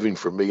good living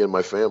for me and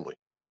my family.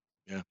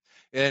 yeah.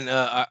 And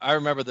I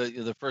remember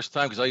the first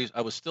time because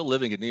I was still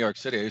living in New York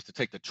City. I used to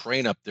take the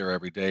train up there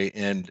every day,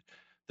 and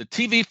the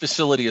TV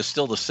facility is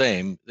still the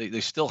same. They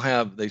still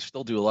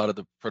do a lot of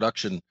the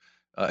production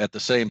at the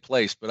same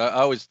place. But I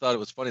always thought it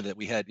was funny that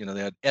we had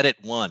they had Edit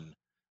One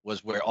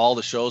was where all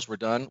the shows were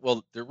done.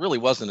 Well, there really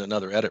wasn't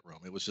another edit room.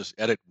 It was just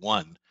Edit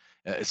One.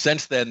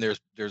 Since then, there's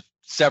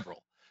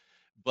several.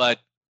 But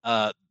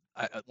uh,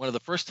 one of the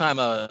first time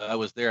I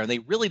was there, and they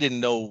really didn't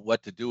know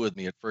what to do with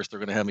me at first. They're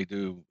going to have me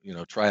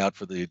try out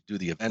for do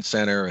the event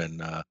center,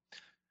 and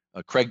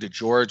Craig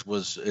DeGeorge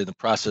was in the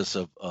process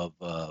of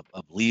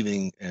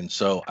leaving, and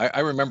so I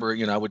remember,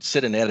 I would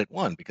sit and edit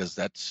one because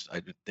they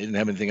didn't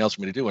have anything else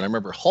for me to do. And I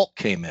remember Hulk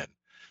came in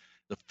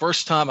the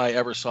first time I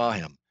ever saw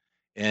him,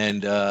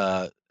 and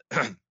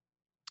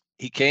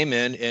he came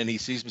in and he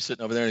sees me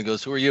sitting over there and he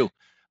goes, "Who are you?"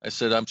 I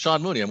said, "I'm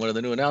Sean Mooney. I'm one of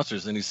the new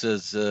announcers." And he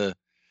says,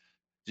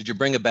 "Did you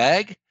bring a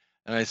bag?"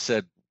 And I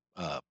said,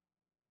 "Well,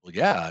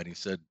 yeah." And he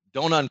said,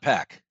 "Don't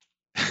unpack."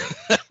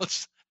 that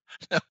was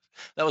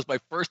that was my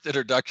first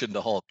introduction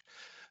to Hulk.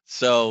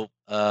 So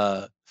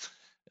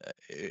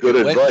Good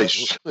it went.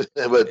 advice, but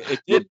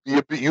It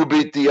you, did. you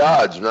beat the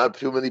odds. Not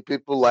too many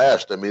people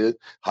last. I mean,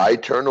 high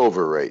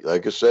turnover rate.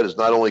 Like I said, it's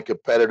not only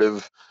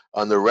competitive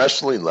on the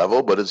wrestling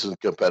level, but it's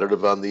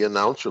competitive on the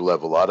announcer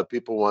level. A lot of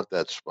people want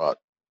that spot.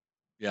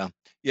 Yeah,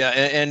 yeah,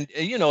 and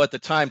at the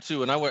time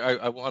too, and I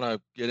want to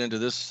get into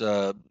this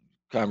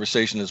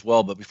conversation as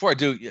well. But before I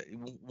do,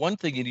 one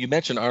thing you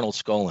mentioned Arnold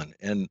Skolin,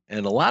 and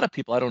a lot of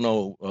people I don't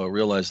know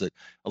realize that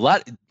a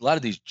lot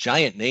of these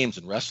giant names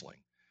in wrestling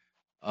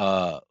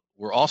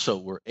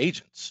were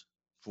agents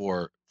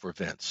for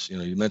Vince.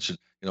 You mentioned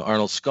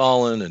Arnold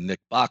Skolin and Nick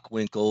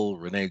Bockwinkel,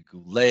 Rene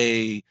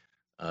Goulet,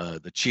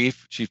 the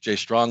Chief J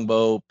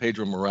Strongbow,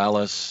 Pedro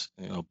Morales,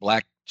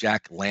 Black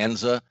Jack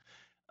Lanza.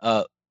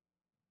 Uh,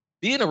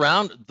 Being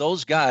around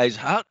those guys,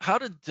 how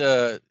did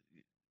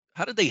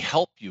they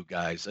help you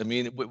guys? I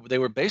mean, they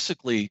were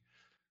basically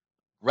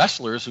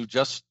wrestlers who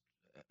just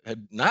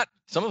had not.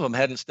 Some of them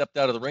hadn't stepped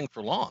out of the ring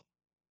for long.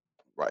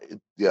 Right.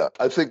 Yeah.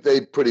 I think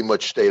they pretty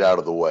much stayed out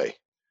of the way.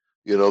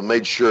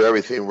 Made sure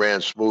everything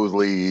ran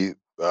smoothly,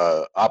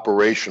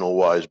 operational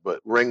wise, but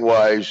ring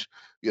wise,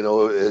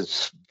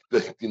 it's,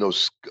 you know,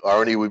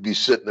 Arnie would be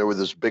sitting there with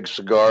this big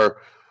cigar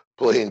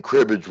playing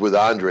cribbage with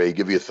Andre,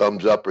 give you a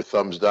thumbs up or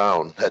thumbs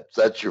down.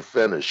 That's your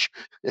finish.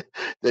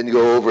 Then you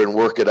go over and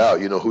work it out.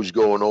 Who's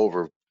going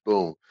over,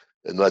 boom,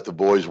 and let the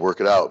boys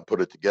work it out and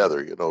put it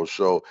together.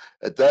 So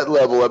at that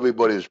level,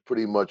 everybody is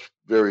pretty much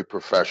very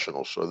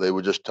professional. So they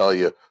would just tell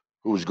you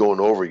who's going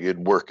over,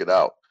 you'd work it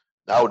out.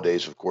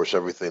 Nowadays, of course,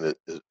 everything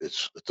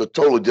it's a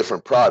totally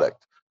different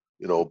product,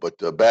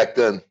 But back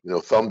then,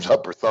 thumbs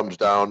up or thumbs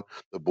down,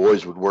 the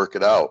boys would work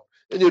it out,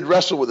 and you'd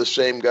wrestle with the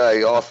same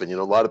guy often.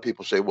 A lot of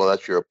people say, "Well,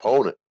 that's your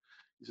opponent."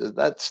 He says,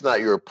 "That's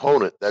not your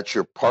opponent. That's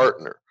your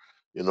partner."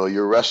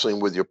 You're wrestling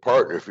with your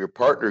partner. If your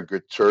partner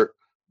gets hurt,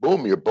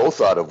 boom, you're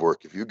both out of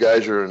work. If you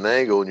guys are in an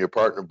angle and your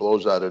partner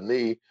blows out a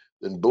knee,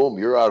 then boom,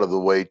 you're out of the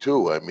way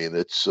too. I mean,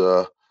 it's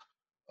so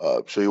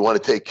you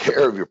want to take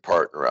care of your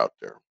partner out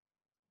there.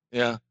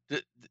 Yeah.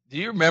 Do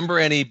you remember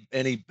any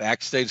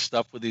backstage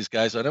stuff with these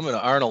guys? I know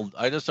Arnold.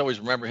 I just always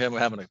remember him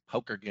having a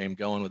poker game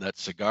going with that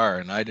cigar,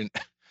 and I didn't.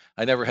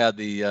 I never had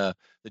the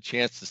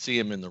chance to see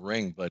him in the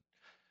ring. But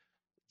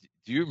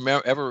do you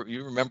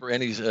remember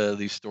any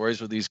these stories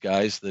with these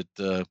guys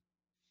that?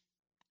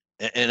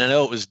 And I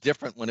know it was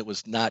different when it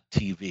was not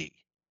TV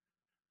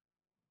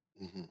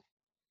Hmm. on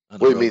the What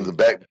do you road mean with the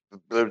back?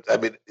 I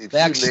mean, if you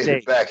name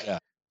it backstage. back, Yeah.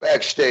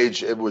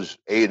 backstage, it was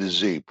A to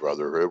Z,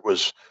 brother.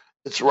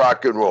 It's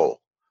rock and roll.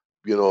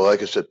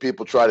 Like I said,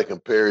 people try to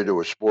compare you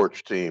to a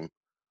sports team.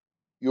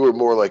 You were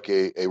more like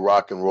a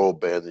rock and roll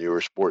band than you were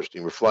a sports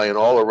team. We're flying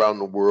all around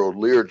the world,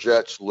 Lear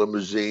jets,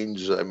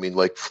 limousines. I mean,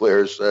 like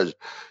Flair says,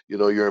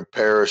 you're in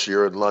Paris,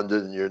 you're in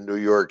London, you're in New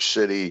York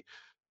City.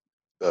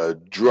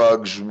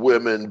 Drugs,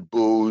 women,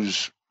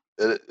 booze.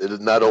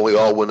 It not only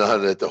all went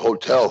on at the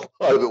hotel,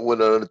 a lot of it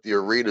went on at the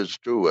arenas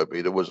too. I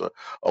mean, it was a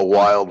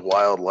wild,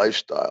 wild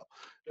lifestyle.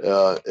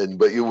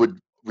 But you would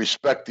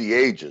respect the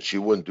agents.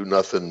 You wouldn't do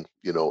nothing,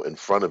 in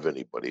front of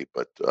anybody.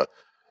 But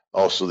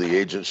also the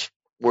agents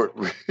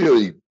weren't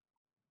really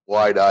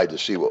wide-eyed to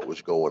see what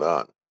was going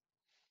on.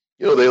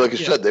 They, like I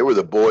Yeah, said, they were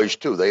the boys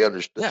too. They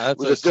understood. yeah, It that's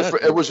was what I a said.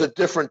 different. It was a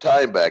different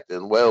time back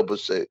then. Well, but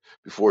say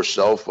before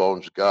cell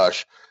phones.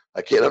 Gosh,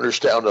 I can't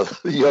understand how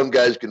the young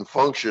guys can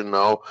function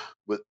now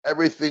with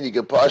everything you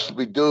can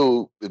possibly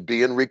do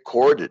being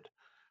recorded.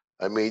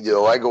 I mean,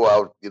 I go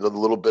out, the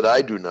little bit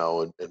I do now,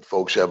 and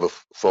folks have a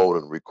phone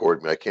and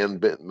record me. I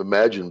can't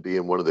imagine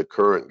being one of the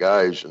current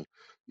guys, and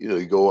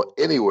you go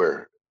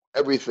anywhere.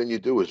 Everything you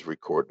do is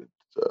recorded.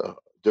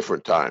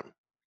 Different time.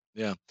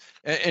 Yeah,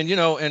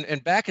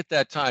 and back at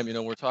that time,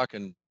 we're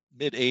talking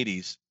mid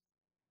 '80s.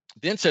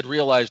 Vince had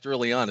realized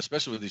early on,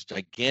 especially with these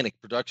gigantic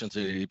productions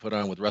that he put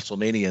on with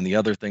WrestleMania and the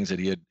other things that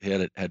he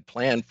had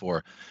planned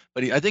for,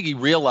 but I think he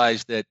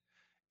realized that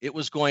it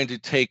was going to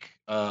take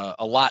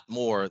a lot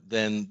more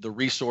than the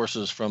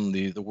resources from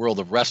the world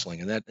of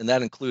wrestling, and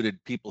that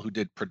included people who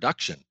did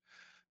production,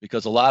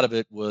 because a lot of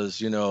it was,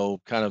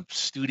 kind of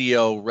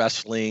studio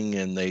wrestling,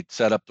 and they'd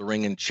set up the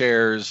ring and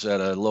chairs at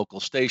a local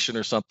station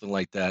or something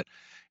like that.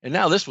 And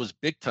now this was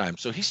big time.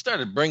 So he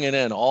started bringing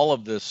in all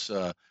of this,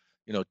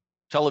 you know,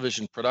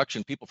 television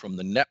production people from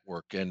the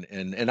network, and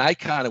I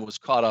kind of was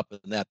caught up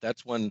in that.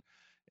 That's when,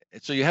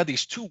 so you had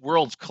these two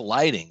worlds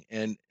colliding,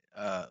 and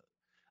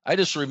I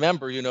just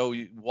remember,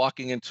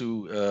 walking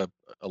into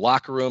a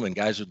locker room and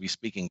guys would be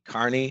speaking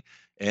Carney,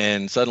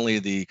 and suddenly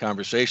the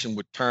conversation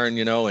would turn,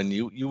 and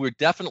you were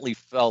definitely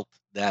felt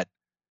that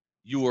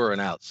you were an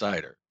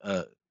outsider.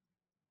 Do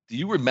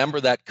you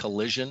remember that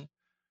collision,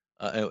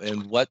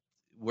 and what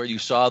where you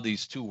saw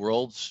these two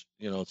worlds,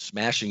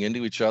 smashing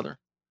into each other?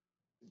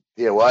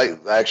 Yeah, well,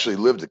 I actually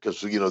lived it because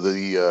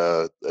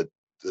the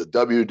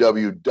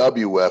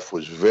WWF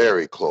was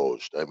very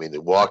closed. I mean, to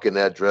walk in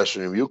that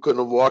dressing room, you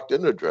couldn't have walked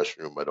in the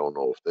dressing room. I don't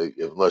know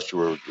unless you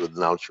were an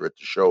announcer at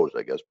the shows,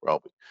 I guess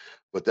probably,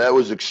 but that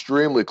was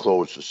extremely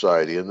closed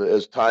society. And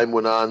as time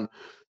went on,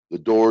 the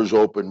doors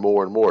opened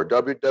more and more.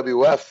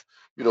 WWF,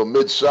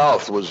 Mid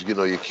South was,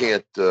 you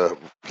can't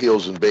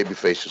heels and baby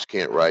faces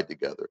can't ride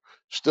together.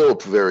 Still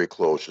a very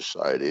closed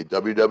society.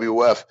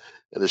 WWF,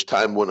 and as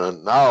time went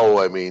on, now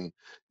I mean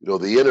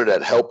the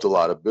internet helped a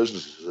lot of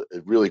businesses.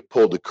 It really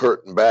pulled the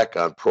curtain back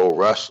on pro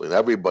wrestling.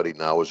 Everybody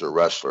now is a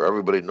wrestler.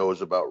 Everybody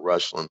knows about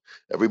wrestling.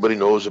 Everybody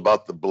knows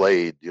about the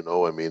blade.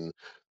 I mean,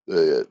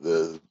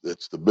 the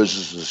it's the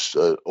business's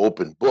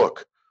open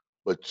book,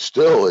 but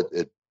still,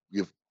 it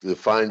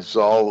defines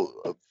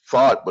all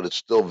thought, but it's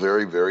still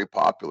very, very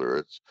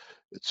popular.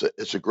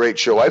 It's a great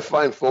show. I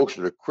find folks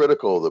that are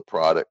critical of the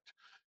product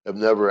have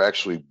never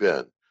actually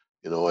been.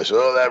 I said,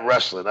 "Oh, that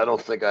wrestling, I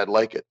don't think I'd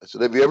like it." I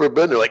said, "Have you ever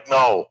been?" They're like,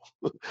 "No."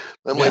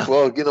 I'm like,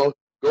 Yeah, "Well,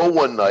 go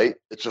one night.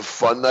 It's a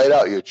fun night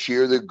out. You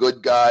cheer the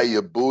good guy,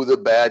 you boo the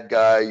bad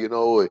guy,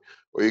 or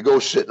you go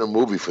sit in a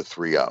movie for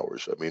 3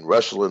 hours. I mean,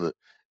 wrestling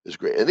is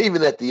great. And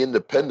even at the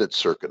independent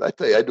circuit, I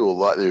tell you, I do a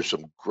lot. There's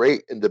some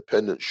great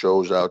independent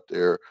shows out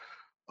there.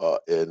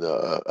 And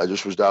I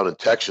just was down in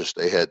Texas.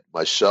 They had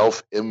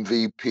myself,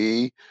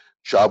 MVP,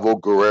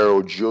 Chavo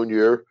Guerrero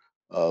Jr.,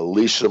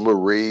 Lisa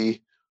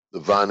Marie, the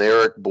Von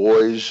Erich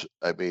boys.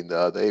 I mean,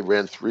 they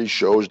ran 3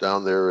 shows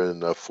down there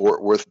in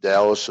Fort Worth,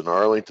 Dallas, and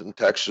Arlington,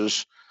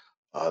 Texas.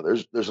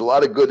 There's a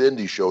lot of good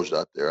indie shows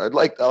out there. I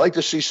like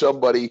to see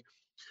somebody.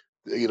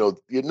 You're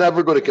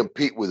never going to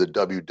compete with the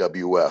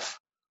WWF,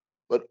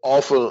 but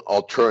often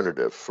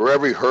alternative. For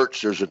every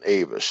Hertz, there's an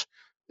Avis.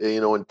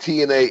 In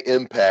TNA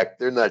Impact,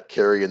 they're not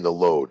carrying the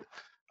load.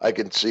 I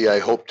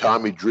hope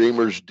Tommy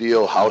Dreamer's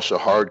deal, House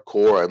of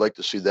Hardcore, I'd like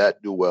to see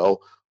that do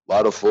well. A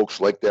lot of folks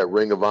like that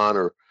Ring of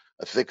Honor.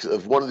 I think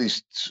if one of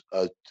these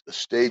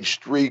stage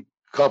 3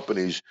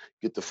 companies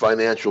get the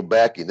financial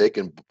backing, they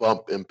can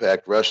bump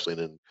Impact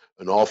Wrestling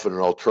and offer an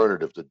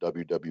alternative to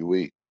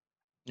WWE.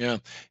 yeah,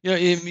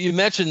 you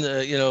mentioned,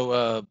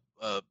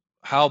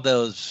 how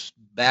those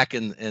back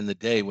in the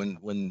day when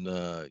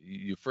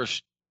you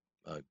first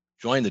uh,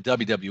 joined the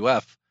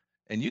WWF,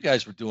 and you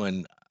guys were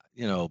doing,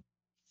 you know,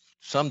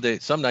 some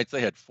nights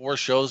they had 4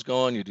 shows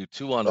going. You do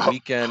 2 on a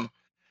weekend,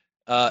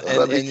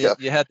 and Yeah.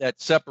 you had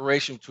that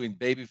separation between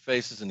baby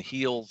faces and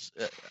heels.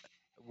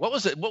 What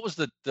was it? What was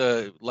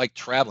the like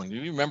traveling? Do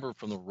you remember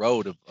from the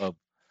road of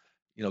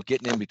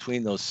getting in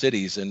between those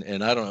cities?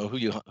 And I don't know who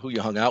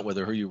you hung out with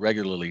or who you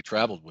regularly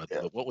traveled with,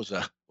 Yeah. but what was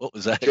that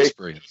Jake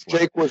experience like?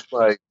 Jake was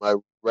my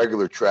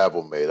regular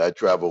travel mate. I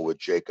traveled with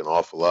Jake an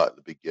awful lot in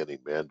the beginning,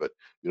 man. But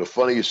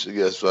funny you say,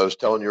 yes, I was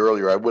telling you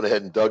earlier, I went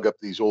ahead and dug up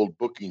these old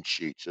booking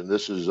sheets, and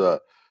this is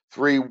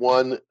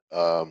 3-1.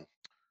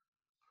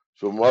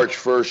 So March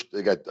 1st,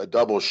 they got a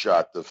double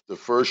shot. The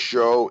first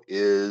show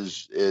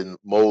is in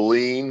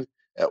Moline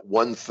at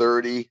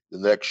 1:30. The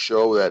next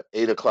show at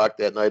 8 o'clock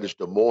that night is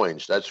Des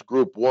Moines. That's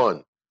Group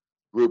 1.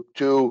 Group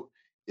 2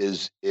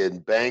 is in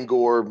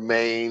Bangor,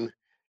 Maine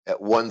at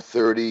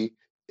 1:30,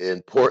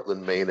 in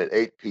Portland, Maine at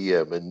 8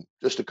 p.m. And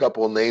just a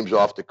couple of names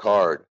off the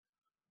card.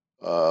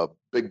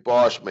 Big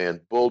Boss Man,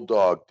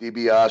 Bulldog,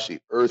 DiBiase,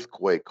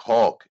 Earthquake,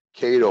 Hulk,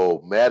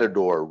 Kato,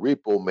 Matador,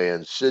 Repo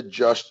Man, Sid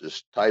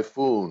Justice,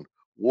 Typhoon,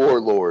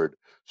 Warlord,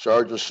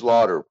 Sergeant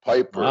Slaughter,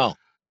 Piper, Wow.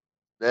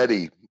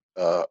 Nettie,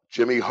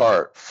 Jimmy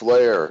Hart,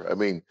 Flair. I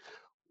mean,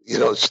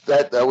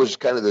 that was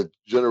kind of the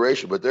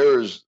generation. But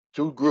there's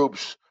two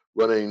groups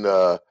running,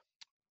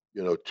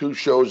 two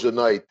shows a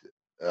night.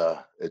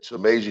 It's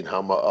amazing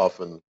how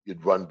often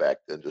you'd run back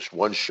then, just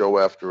one show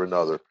after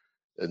another.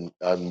 And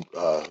on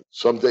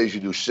some days you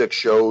do 6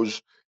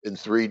 shows in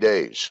 3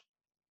 days,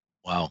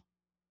 Wow.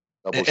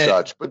 double And,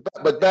 shots.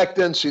 But back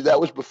then, see, that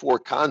was before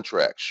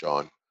contracts,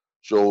 Sean.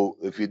 So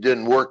if you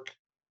didn't work,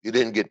 you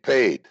didn't get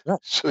paid. yeah,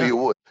 So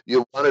yeah.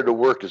 you wanted to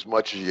work as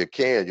much as you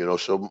can,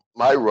 So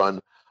my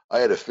run, I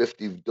had a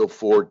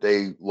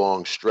 54-day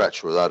long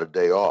stretch without a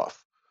day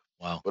off.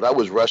 Wow. But I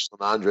was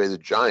wrestling Andre the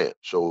Giant.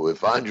 So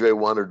if Andre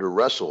wanted to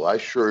wrestle, I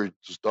sure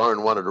as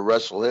darn wanted to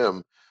wrestle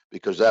him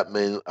because that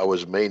meant I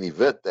was main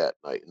event that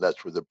night, and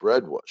that's where the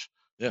bread was.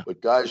 Yeah.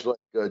 But guys like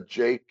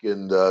Jake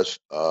and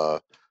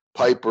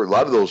Piper, a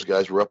lot of those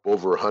guys were up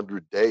over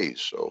 100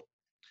 days. So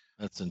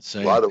That's a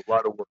insane. lot of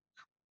work.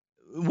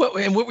 What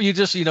were you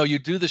just, you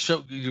do the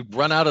show, you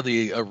run out of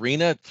the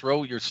arena,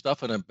 throw your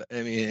stuff and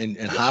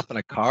hop in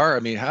a car? I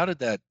mean, how did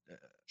that,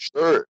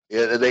 Sure.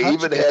 And they how did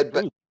you even get had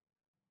through?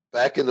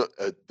 back in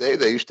the day,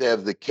 they used to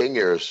have the King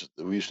Airs.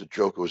 We used to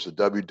joke it was the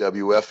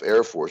WWF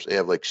Air Force. They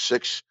have like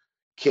 6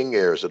 King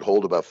Airs that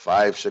hold about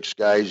 5, 6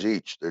 guys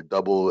each. They're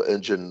double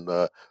engine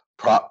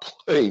prop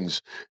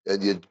planes,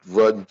 and you'd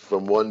run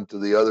from one to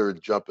the other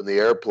and jump in the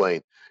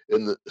airplane.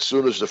 And as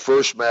soon as the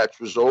first match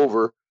was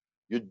over,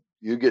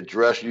 you get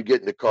dressed, you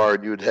get in the car,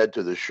 and you'd head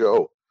to the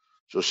show.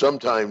 So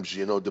sometimes,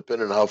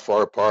 depending on how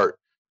far apart,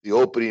 the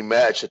opening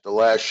match at the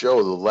last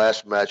show, the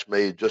last match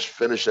may just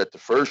finish at the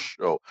first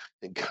show,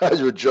 and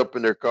guys would jump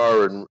in their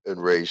car and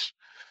race.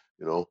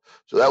 So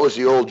that was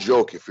the old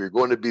joke. If you're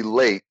going to be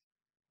late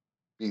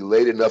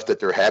enough that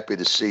they're happy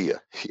to see you.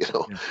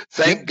 Yeah.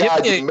 Thank Give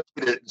God me you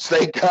made it.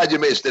 Thank God you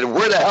made it. Instead of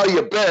where the hell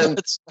you been?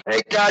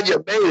 Thank God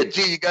you made it.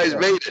 Gee, you guys yeah,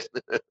 made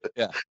it.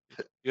 yeah.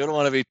 You don't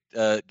want to be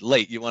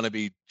late. You want to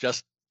be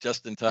just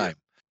in Yeah, time.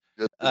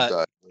 just in Uh,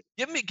 time.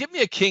 give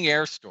me a King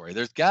Air story.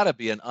 There's got to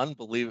be an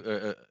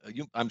unbelievable.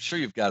 I'm sure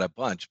you've got a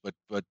bunch,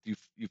 but you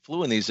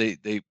flew in these.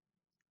 They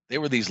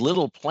were these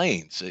little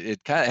planes.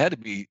 It kind of had to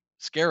be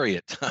scary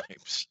at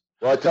times.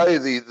 Well, I tell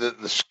you,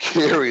 the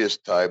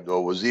scariest time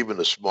though was even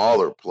a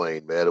smaller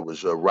plane, man. It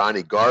was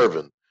Ronnie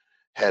Garvin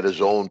had his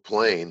own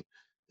plane.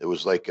 It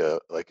was like a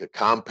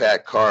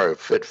compact car. It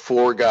fit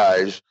 4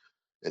 guys,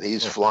 and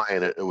he's Oh,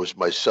 flying it. It was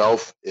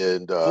myself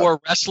and for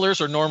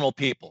wrestlers or normal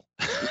people.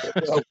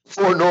 well,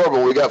 4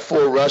 normal. We got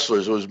 4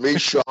 wrestlers. It was me,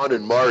 Sean,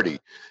 and Marty,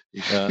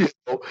 Uh, you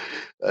know,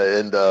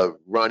 and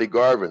Ronnie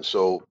Garvin.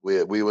 So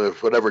we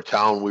went whatever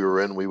town we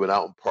were in. We went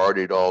out and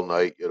partied all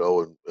night,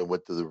 and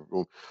went to the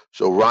room.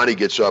 So Ronnie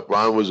gets up.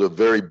 Ron was a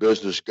very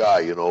business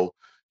guy.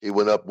 He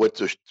went up, went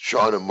to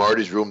Sean and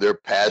Marty's room. They're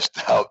passed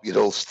out,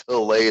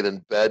 still laying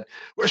in bed.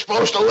 We're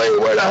supposed to lay.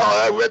 Where the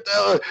hell? What the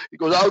hell? He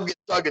goes, I'll get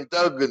Doug, and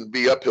Doug and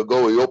be up. He'll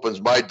go. He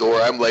opens my door.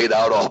 I'm laid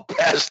out, all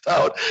passed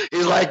out.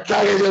 He's like,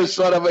 Doug, you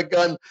son of a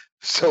gun.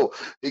 So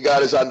he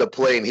got us on the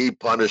plane. He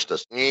punished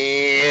us.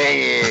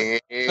 I'm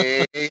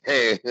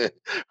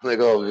like,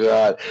 oh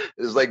God.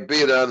 It's like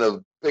being on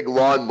a big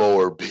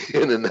lawnmower,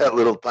 being in that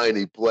little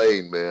tiny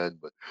plane, man.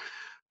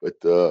 But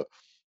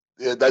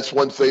yeah, that's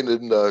one thing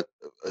in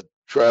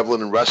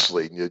traveling and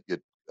wrestling.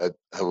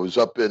 I was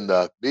up in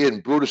me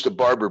and Brutus the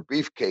Barber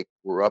Beefcake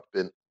were up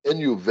in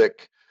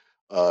Inuvik,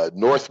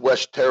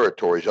 Northwest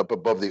Territories, up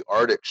above the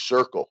Arctic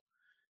Circle,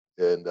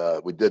 and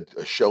we did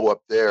a show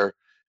up there.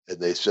 And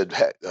they said,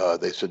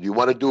 you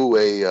want to do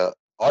a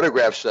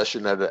autograph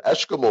session at an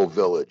Eskimo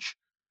village?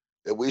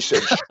 And we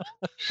said,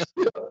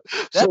 yeah.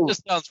 that so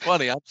just sounds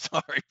funny. I'm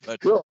sorry, but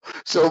cool.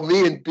 So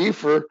me and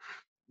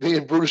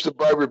Bruce the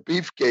Barber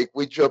Beefcake,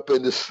 we jump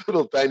in this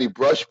little tiny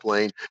brush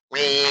plane,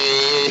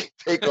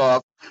 take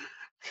off,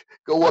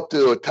 go up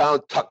to a town,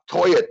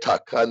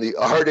 Toyatuck on the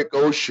Arctic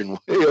Ocean,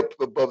 way up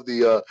above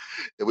and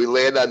we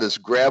land on this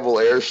gravel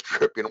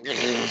airstrip,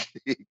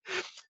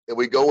 and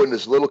we go in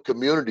this little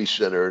community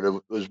center, and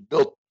it was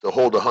built to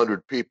hold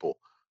 100 people.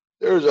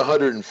 There's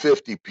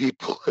 150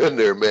 people in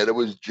there, man. It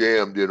was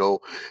jammed, and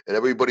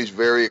everybody's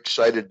very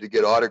excited to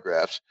get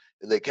autographs.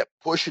 And they kept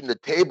pushing the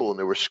table, and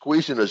they were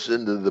squeezing us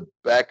into the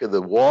back of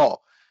the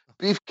wall.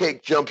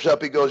 Beefcake jumps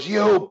up. He goes,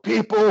 "You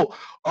people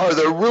are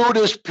the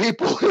rudest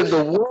people in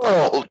the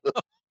world."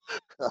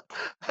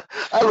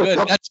 I look good.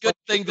 up. That's a good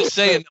thing to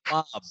say in the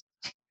mob.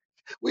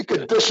 We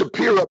could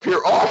disappear up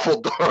here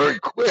awful darn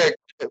quick.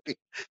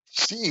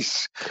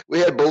 Jeez, we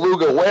had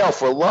beluga whale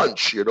for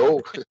lunch.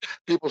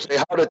 People say,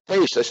 "How'd it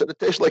taste?" I said, "It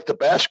tastes like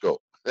Tabasco."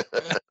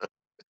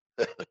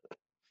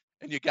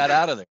 And you got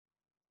out of there.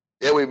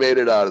 Yeah, we made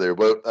it out of there.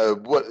 But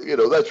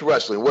that's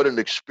wrestling. What an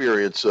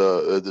experience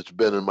that's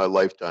been in my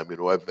lifetime.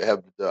 I've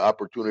had the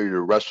opportunity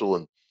to wrestle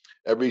in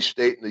every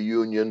state in the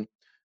union,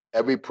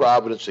 every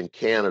province in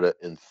Canada,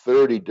 in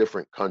 30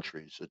 different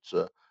countries. It's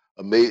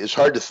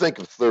hard to think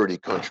of 30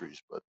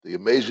 countries, but the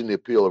amazing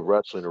appeal of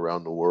wrestling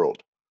around the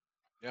world.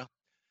 Yeah.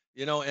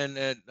 And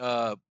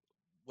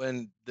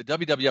when the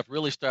WWF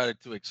really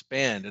started to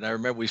expand, and I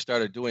remember we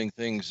started doing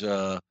things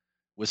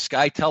with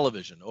Sky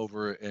Television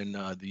over in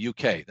the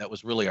UK. That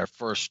was really our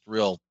first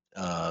real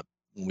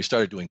when we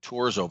started doing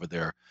tours over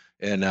there.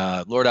 And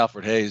Lord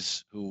Alfred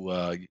Hayes, who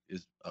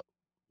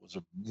was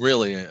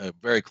really a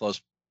very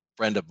close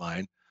friend of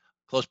mine,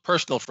 close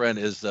personal friend,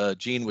 as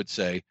Gene would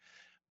say.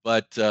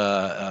 But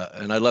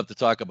and I love to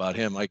talk about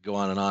him. I could go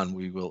on and on.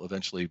 We will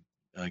eventually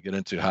get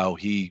into how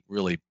he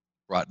really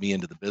brought me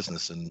into the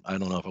business, and I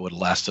don't know if it would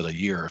have lasted a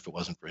year if it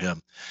wasn't for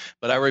him.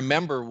 But I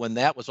remember when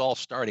that was all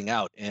starting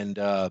out, and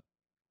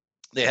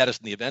they had us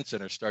in the event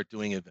center start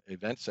doing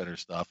event center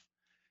stuff,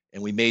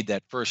 and we made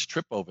that first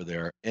trip over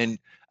there. And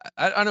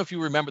I don't know if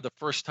you remember the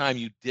first time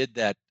you did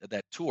that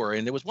tour.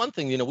 And there was one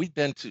thing, we'd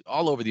been to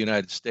all over the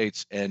United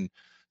States and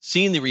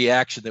seen the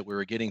reaction that we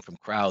were getting from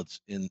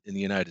crowds in the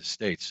United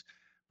States.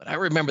 But I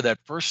remember that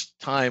first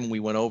time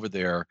we went over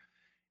there,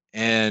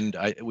 and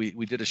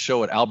we did a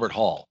show at Albert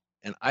Hall,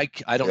 and I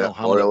don't Yeah, know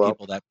how many Royal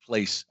people that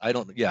place. I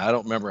don't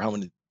remember how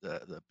many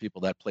the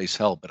people that place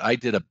held, but I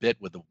did a bit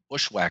with the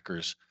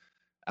Bushwhackers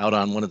out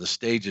on one of the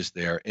stages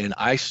there, and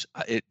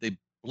they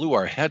blew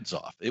our heads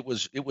off. It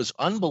was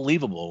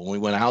unbelievable when we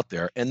went out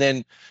there, and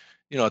then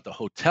at the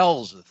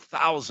hotels,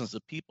 thousands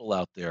of people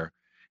out there,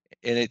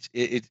 and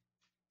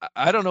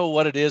I don't know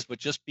what it is, but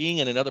just being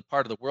in another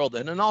part of the world,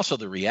 and then also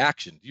the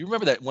reaction. Do you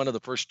remember that one of the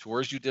first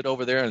tours you did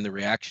over there and the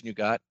reaction you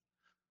got?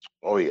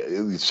 Oh yeah,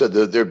 you said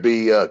that there'd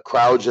be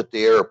crowds at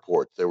the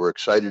airport. They were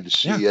excited to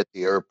see Yeah, you at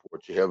the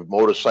airport. You have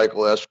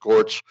motorcycle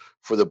escorts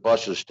for the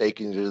buses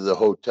taking you to the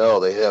hotel.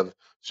 They have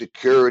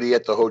security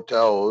at the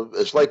hotel.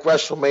 It's like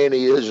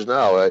WrestleMania is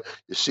now.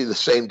 You see the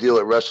same deal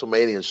at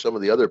WrestleMania and some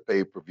of the other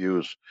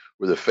pay-per-views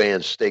where the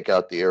fans stake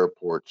out the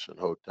airports and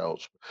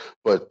hotels.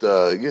 But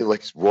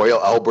like Royal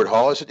Albert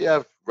Hall. I said, yeah,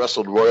 I've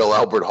wrestled Royal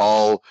Albert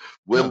Hall,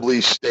 yeah, Wembley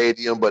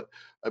Stadium, but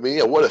I mean,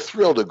 yeah, what a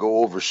thrill to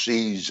go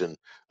overseas. And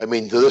I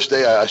mean, to this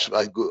day,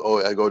 I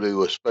go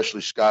to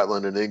especially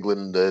Scotland and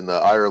England and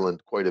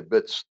Ireland quite a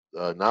bit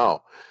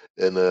now,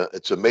 and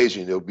it's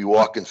amazing. You'll be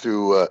walking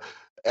through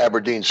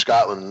Aberdeen,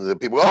 Scotland, and the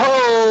people go, yeah,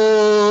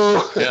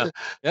 "Oh!"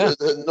 yeah.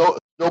 No,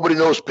 nobody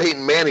knows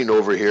Peyton Manning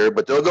over here,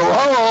 but they'll go,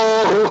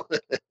 "Oh!"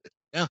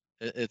 Yeah,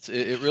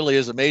 it really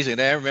is amazing.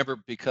 And I remember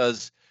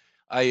because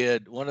I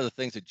had one of the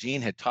things that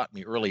Gene had taught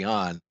me early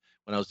on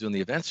when I was doing the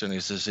events, and he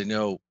says,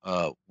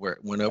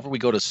 whenever we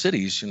go to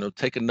cities,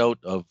 take a note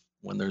of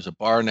when there's a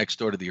bar next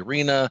door to the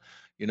arena,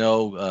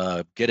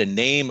 get a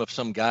name of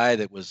some guy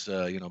that was,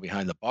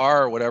 behind the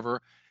bar or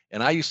whatever.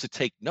 And I used to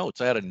take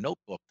notes. I had a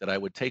notebook that I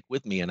would take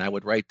with me, and I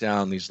would write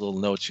down these little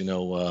notes.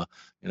 The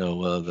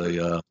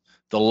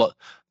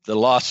the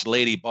Lost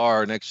Lady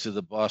Bar next to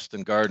the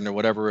Boston Garden or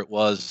whatever it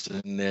was,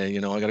 and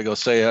I got to go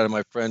say hi to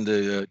my friend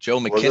Joe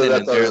wasn't McKinnon that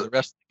and there, and the the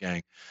rest of the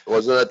gang.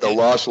 wasn't that the And,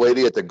 lost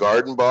lady at the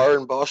Garden Bar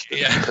in Boston?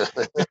 yeah,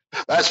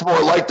 That's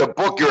more like the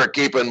book you're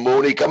keeping,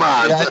 Mooney. Come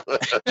on. yeah,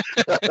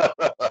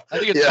 I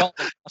think it's Yeah. called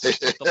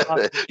the Lost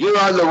Lady. You're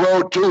on the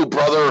road too,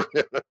 brother.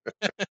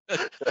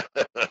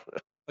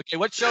 Okay,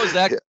 what show is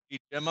that Yeah. gonna be,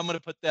 Jim? I'm going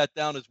to put that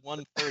down as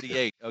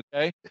 138.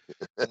 Okay,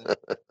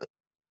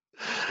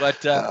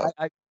 but I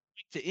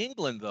went to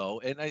England though,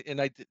 and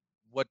I did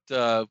what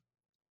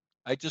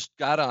I just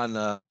got on,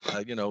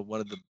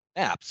 one of the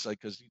apps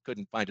because you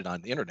couldn't find it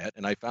on the internet,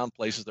 and I found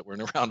places that were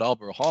in around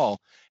Albert Hall,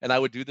 and I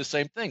would do the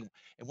same thing.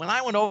 And when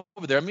I went over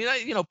there, I mean,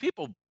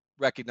 people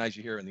recognize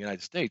you here in the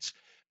United States,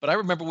 but I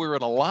remember we were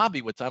in a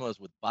lobby one time. I was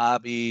with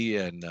Bobby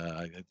and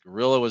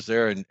Gorilla was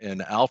there,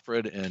 and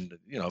Alfred, and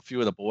a few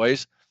of the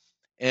boys,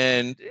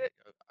 and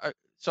I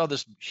saw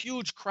this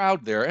huge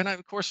crowd there, and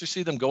of course, you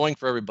see them going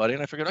for everybody,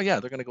 and I figured, oh yeah,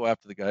 they're going to go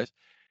after the guys.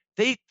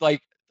 They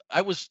like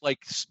I was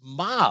like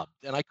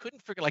mobbed, and I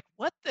couldn't figure like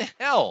what the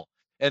hell.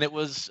 And it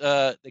was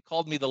they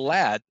called me the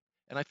lad,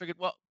 and I figured,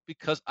 well,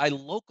 because I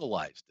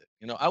localized it.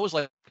 I was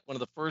like one of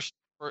the first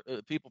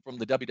people from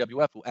the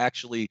WWF who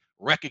actually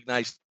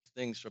recognized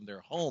things from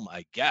their home,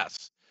 I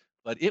guess.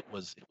 But it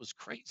was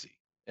crazy,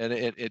 and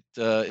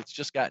it's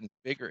just gotten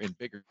bigger and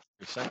bigger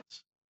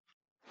since.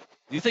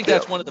 Do you think Yeah.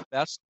 that's one of the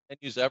best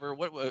venues ever?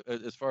 What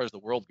as far as the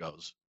world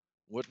goes?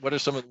 What are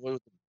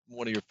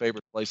one of your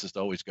favorite places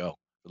to always go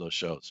for those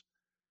shows?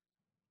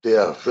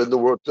 Yeah, in the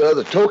world,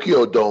 the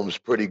Tokyo Dome's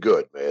pretty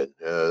good, man.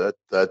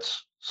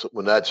 That's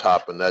when that's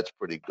hopping, that's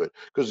pretty good.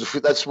 Because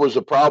that was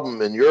a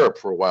problem in Europe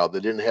for a while.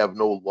 They didn't have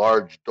no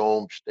large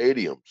dome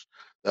stadiums.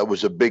 That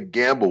was a big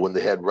gamble when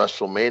they had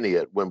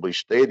WrestleMania at Wembley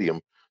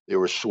Stadium. They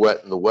were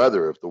sweating the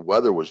weather if the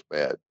weather was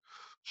bad.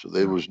 So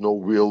there was no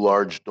real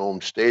large dome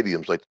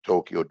stadiums like the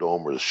Tokyo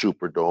Dome or the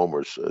Superdome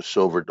or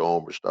Silver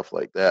Dome or stuff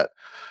like that.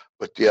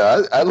 But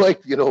yeah, I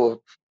like,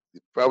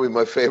 probably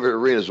my favorite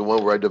arena is the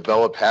one where I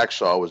developed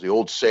hacksaw. Was the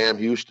old Sam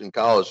Houston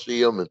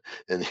Coliseum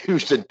in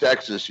Houston,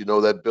 Texas.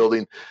 That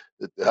building.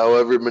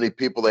 However many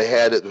people they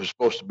had that were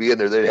supposed to be in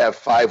there, they'd have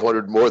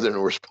 500 more than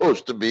were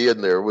supposed to be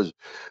in there. It was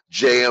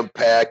jam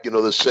packed.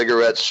 The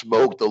cigarette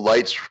smoke, the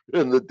lights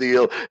in the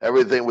deal,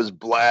 everything was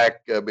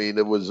black. I mean,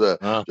 it was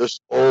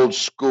just old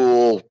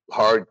school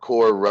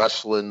hardcore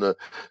wrestling.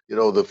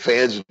 The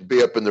fans would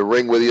be up in the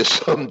ring with you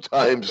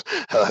sometimes.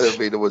 I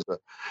mean, it was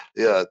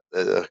yeah,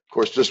 of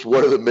course, just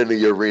one of the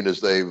many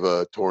arenas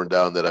they've torn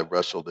down that I've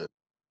wrestled in.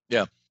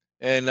 Yeah.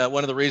 And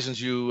one of the reasons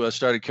you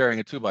started carrying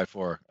a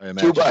 2x4, I Two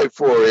imagine. by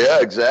four,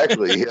 yeah,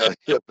 exactly.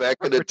 Yeah, back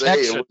For in the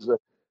day, protection.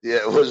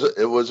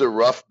 it was a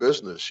rough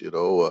business.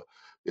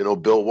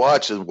 Bill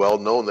Watts is well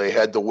known. They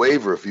had the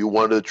waiver. If you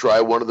wanted to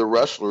try one of the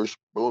wrestlers,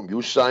 boom,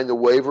 you sign the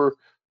waiver.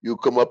 You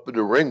come up in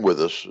the ring with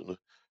us. And of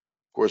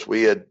course,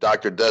 we had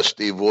Dr. Death,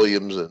 Steve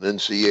Williams, an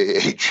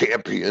NCAA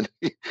champion.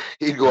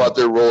 He'd go out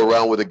there, roll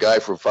around with a guy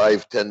for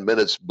 5-10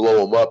 minutes,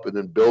 blow him up, and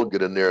then Bill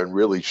get in there and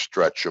really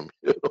stretch him.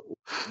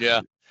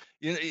 Yeah.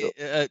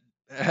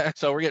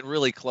 So we're getting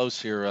really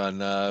close here on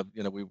the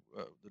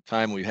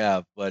time we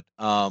have, but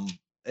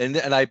and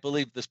I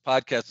believe this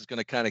podcast is going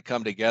to kind of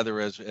come together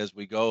as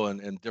we go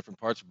in different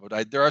parts of it.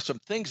 But there are some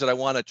things that I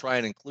want to try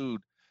and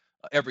include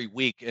every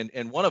week,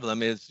 and one of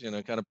them is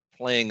kind of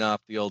playing off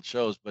the old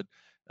shows, but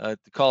to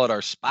call it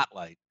our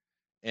spotlight,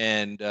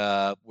 and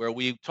where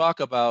we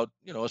talk about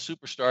a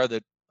superstar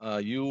that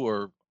you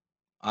or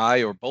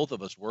I or both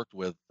of us worked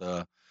with,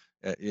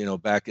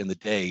 back in the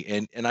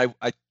day. And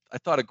I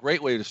thought a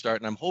great way to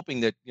start, and I'm hoping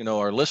that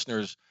our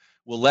listeners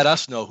will let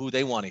us know who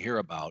they want to hear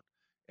about.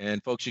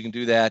 And folks, you can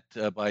do that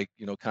by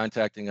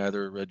contacting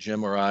either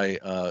Jim or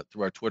I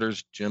through our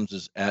Twitters. Jim's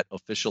is at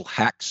official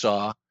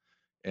hacksaw,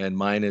 and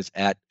mine is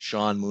at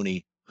Sean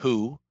Mooney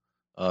Who.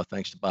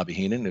 Thanks to Bobby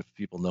Heenan. If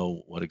people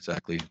know what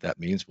exactly that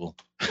means, we'll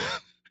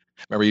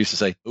remember, you used to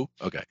say, "Ooh,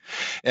 okay."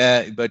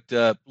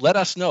 But let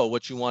us know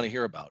what you want to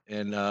hear about.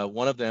 And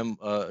one of them,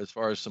 as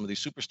far as some of these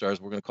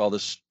superstars, we're going to call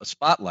this a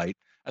spotlight.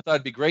 I thought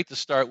it'd be great to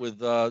start with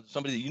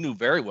somebody that you knew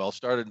very well,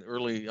 started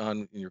early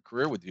on in your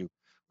career with you,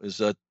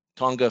 was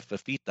Tonga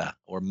Fafita,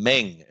 or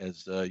Meng,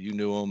 as you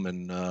knew him,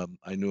 and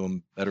I knew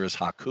him better as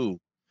Haku.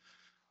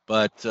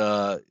 But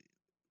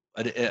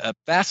a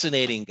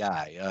fascinating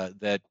guy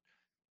that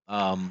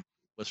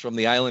was from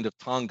the island of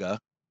Tonga,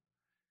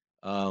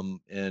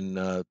 and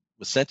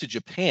was sent to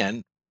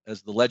Japan,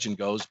 as the legend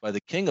goes, by the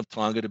king of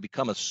Tonga to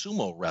become a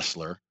sumo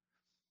wrestler.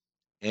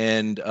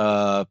 And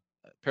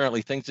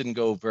apparently things didn't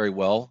go very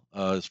well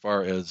as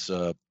far as,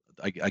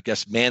 I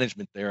guess,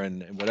 management there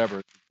and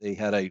whatever. They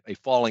had a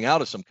falling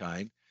out of some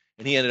kind,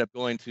 and he ended up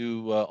going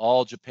to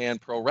All Japan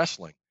Pro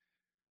Wrestling.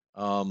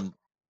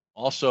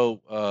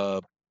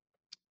 Also,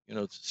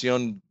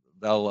 Sion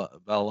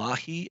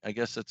Valahi, I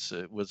guess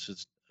was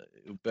his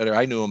better.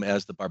 I knew him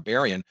as the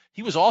Barbarian.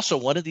 He was also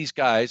one of these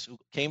guys who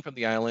came from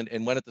the island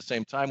and went at the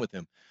same time with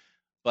him.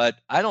 But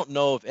I don't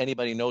know if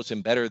anybody knows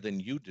him better than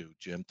you do,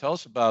 Jim. Tell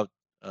us about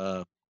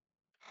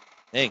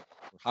Hank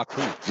or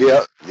Haku.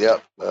 Yeah, yeah.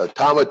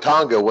 Tama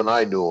Tonga, when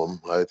I knew him,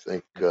 I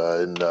think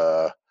in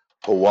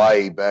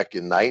Hawaii back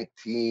in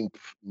 19,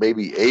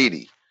 maybe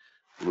 80.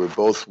 We were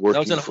both That was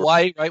working in for.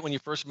 Hawaii, right? When you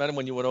first met him,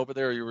 when you went over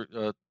there, you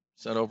were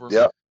sent over.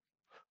 Yeah,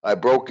 I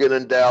broke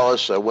in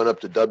Dallas. I went up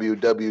to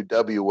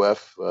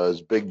WWWF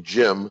as Big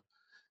Jim,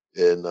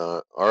 and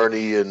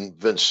Arnie and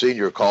Vince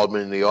Sr. called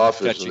me in the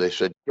office, and Sketchy. they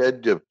said,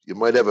 "Kid, you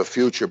might have a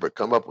future, but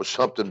come up with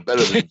something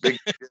better than Big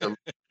Jim.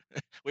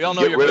 We all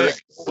know Get you're rid of big.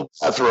 that gold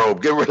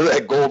bathrobe. Get rid of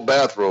that gold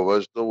bathrobe." I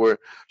was still wearing.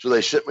 So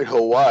they sent me to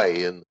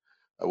Hawaii, and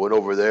I went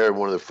over there. And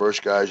one of the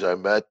first guys I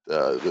met,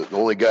 the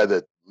only guy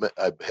that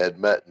I had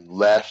met and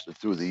lasted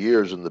through the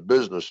years in the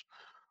business,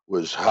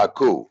 was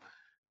Haku,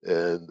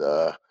 and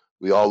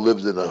we all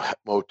lived in a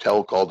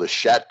motel called the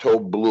Chateau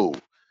Blue.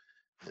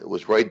 It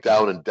was right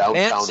down in downtown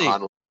Fancy.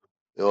 Honolulu.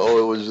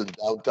 Oh, it was in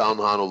downtown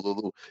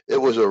Honolulu.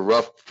 It was a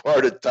rough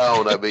part of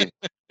town. I mean,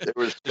 there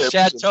was The pimps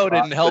and chateau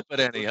didn't help it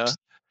any, huh?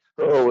 prostitutes.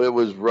 Oh, it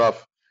was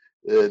rough.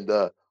 And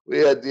we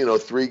had,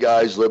 three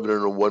guys living in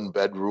a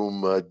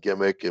one-bedroom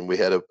gimmick, and we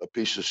had a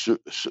piece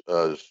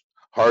of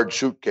hard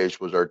suitcase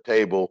was our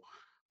table.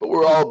 But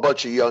we're all a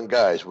bunch of young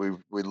guys. We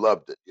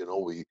loved it.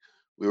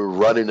 We were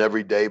running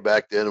every day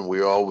back then, and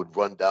we all would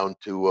run down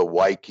to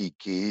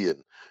Waikiki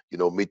and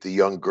meet the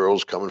young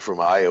girls coming from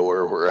Iowa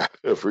or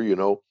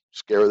wherever,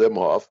 scare them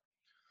off.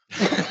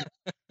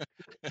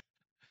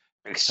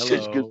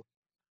 Hello.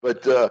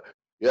 But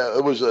yeah,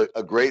 it was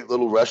a great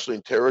little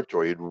wrestling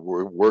territory. You'd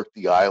work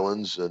the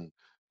islands, and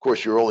of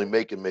course, you're only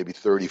making maybe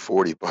 30,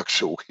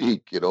 $40 a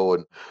week,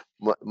 And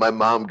my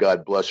mom,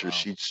 God bless her, Wow.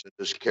 she'd send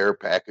us care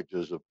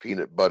packages of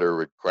peanut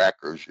butter and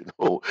crackers.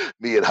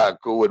 Me and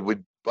Haku, and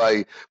we'd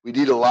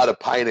eat a lot of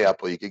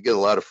pineapple. You could get a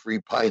lot of free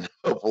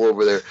pineapple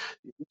over there.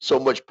 You eat so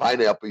much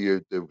pineapple,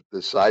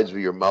 the sides of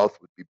your mouth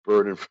would be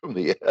burning from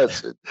the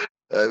acid.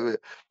 Uh,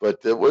 but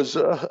it was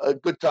a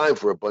good time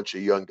for a bunch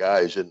of young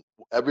guys. And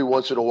every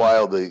once in a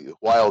while, the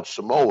wild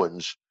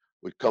Samoans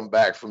would come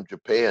back from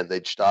Japan.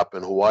 They'd stop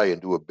in Hawaii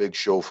and do a big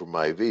show for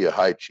Maivia,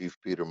 High Chief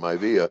Peter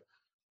Maivia,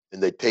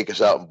 and they'd take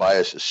us out and buy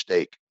us a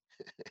steak.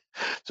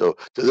 So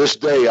to this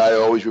day, I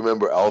always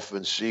remember Alpha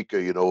and Sika.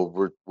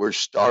 We're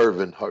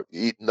starving,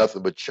 eating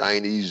nothing but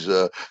Chinese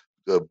the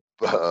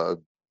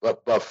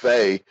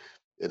buffet,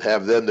 and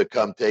have them to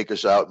come take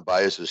us out and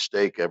buy us a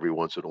steak every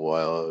once in a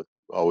while.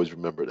 I always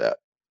remember that.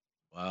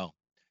 Wow.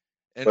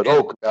 And But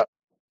and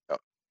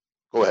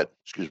go ahead.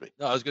 Excuse me.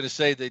 no, I was going to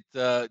say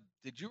that.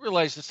 Did you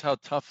realize just how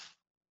tough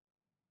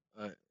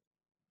uh,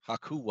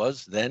 Haku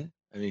was then?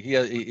 I mean,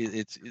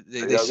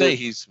 they Yeah, say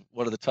he's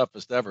one of the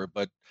toughest ever,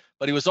 but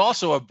he was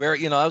also a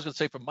very, I was going to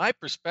say from my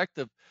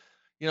perspective,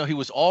 he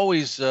was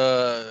always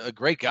a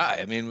great guy.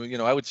 I mean,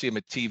 I would see him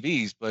at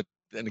TVs, but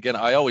then again,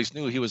 I always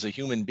knew he was a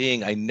human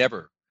being. I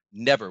never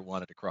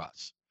wanted to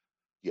cross.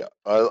 yeah.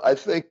 I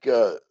think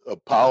a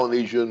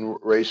Polynesian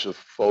race of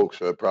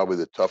folks are probably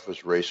the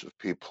toughest race of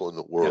people in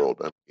the Yeah,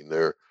 world. I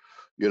mean,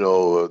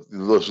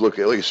 let's look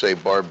at, like you say,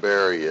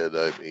 Barbarian.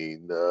 I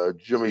mean,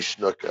 Jimmy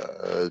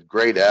Snuka,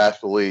 great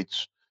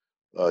athletes,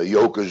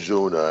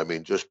 Yokozuna. I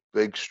mean, just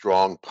big,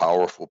 strong,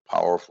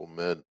 powerful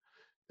men.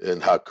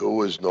 And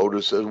Haku is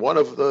noticed as one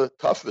of the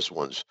toughest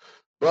ones.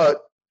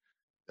 But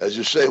as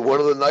you say, one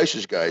of the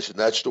nicest guys, and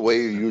that's the way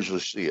you yeah, usually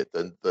see it.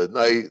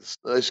 The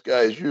nice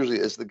guy is usually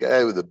it's the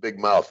guy with the big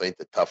mouth, ain't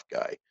the tough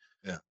guy.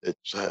 yeah,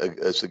 It's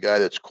the guy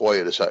that's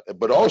quiet.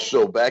 But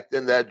also back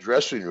then, that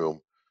dressing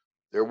room,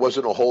 there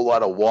wasn't a whole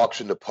lot of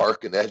walks in the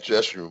park in that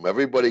dressing room.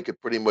 Everybody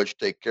could pretty much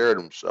take care of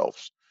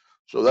themselves.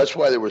 So that's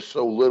why there was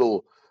so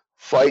little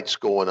fights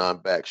going on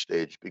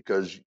backstage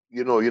because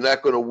you're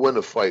not going to win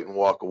a fight and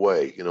walk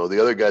away.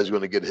 The other guy's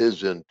going to get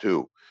his in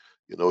too.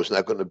 It's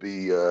not going to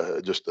be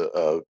just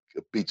a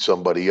beat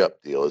somebody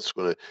up deal. It's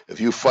going to if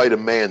you fight a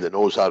man that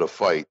knows how to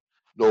fight,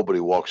 nobody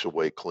walks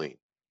away clean.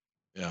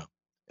 yeah.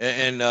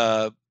 And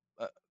uh,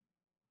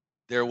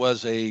 there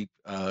was I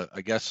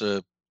guess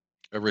a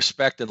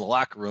respect in the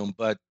locker room,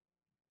 but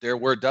there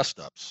were dust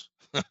ups.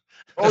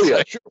 Oh That's yeah,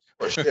 like, sure, of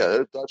course,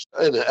 yeah.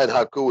 And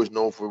Haku was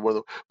known for one of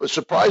them. But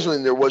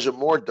surprisingly, there wasn't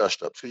more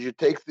dust ups because you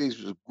take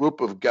these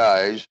group of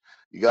guys,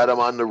 you got them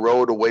on the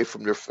road away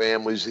from their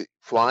families,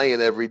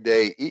 flying every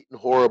day, eating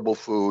horrible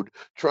food,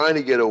 trying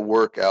to get a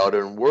workout,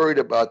 and worried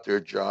about their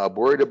job,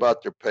 worried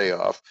about their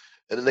payoff.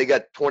 And then they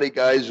got 20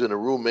 guys in a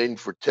room made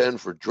for 10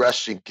 for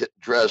dressing, get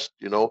dressed.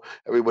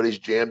 Everybody's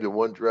jammed in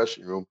one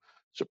dressing room.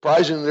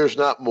 Surprisingly, there's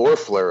not more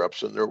flare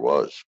ups than there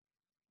was.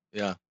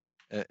 yeah.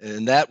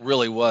 And that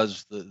really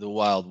was the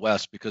Wild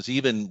West because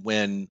even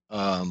when,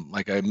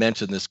 like I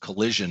mentioned, this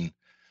collision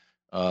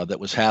that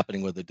was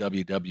happening with the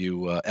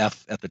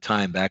WWF at the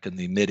time back in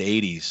the mid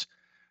 80s,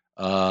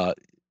 uh,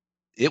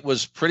 it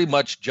was pretty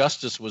much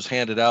justice was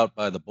handed out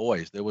by the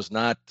boys. There was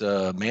not,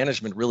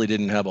 management really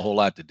didn't have a whole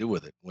lot to do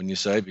with it, when you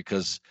say,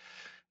 because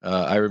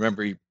I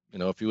remember,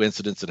 a few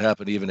incidents that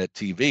happened even at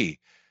TV,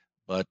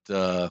 but,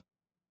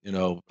 you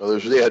know,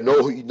 They had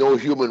no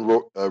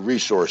human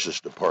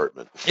resources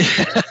department.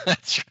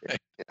 that's right.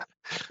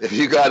 If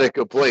you got a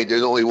complaint,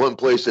 there's only one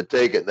place to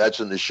take it, and that's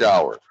in the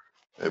shower.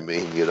 I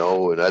mean,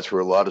 and that's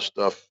where a lot of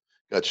stuff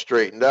got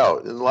straightened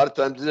out. And a lot of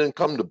times it didn't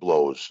come to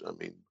blows. I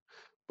mean,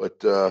 but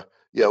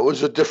yeah, it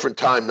was a different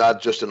time,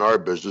 not just in our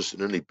business,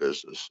 in any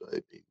business.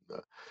 I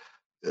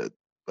mean,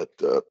 but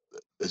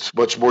it's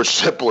much more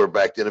simpler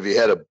back then. If you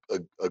had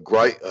a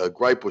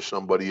gripe with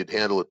somebody, you'd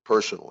handle it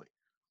personally.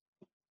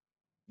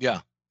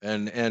 Yeah,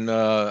 and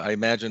I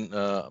imagine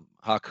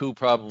Haku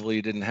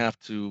probably didn't have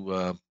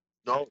to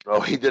No,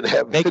 he didn't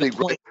have make a any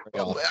point right.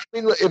 very Well, often.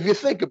 I mean, if you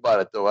think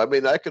about it, though, I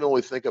mean, I can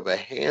only think of a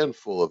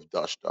handful of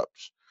dust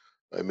ups.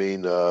 I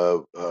mean,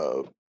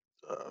 um,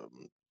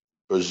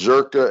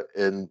 Berserker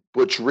and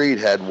Butch Reed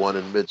had one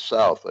in Mid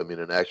South. I mean,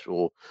 an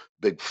actual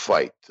big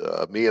fight.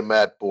 Me and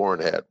Matt Bourne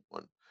had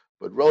one,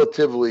 but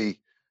relatively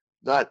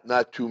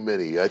not too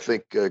many. I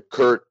think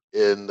Kurt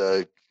and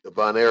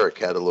Von Erich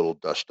had a little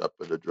dust up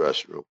in the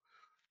dressing room,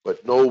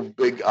 but no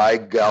big eye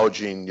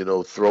gouging,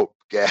 throat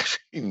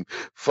gashing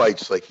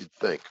fights like you'd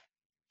think.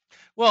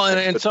 Well, and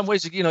in But some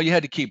ways, you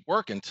had to keep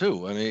working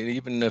too. I mean,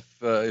 even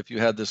if you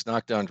had this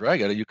knockdown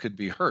drag out, you could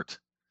be hurt,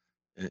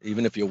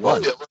 even if you oh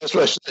won. yeah, that's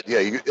what I said. Yeah,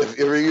 if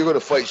you're going to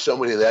fight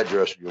somebody in that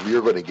dressing room,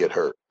 you're going to get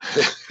hurt.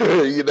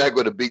 You're not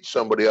going to beat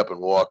somebody up and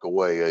walk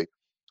away,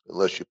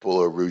 unless you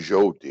pull a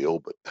Rougeau deal,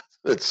 but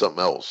that's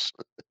something else.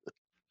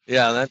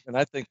 Yeah, and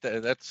I think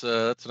that's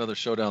another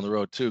show down the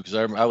road too, because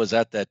I was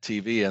at that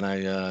TV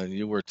and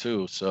you were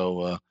too.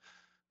 So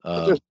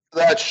But uh, there's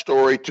that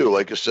story too.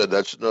 Like I said,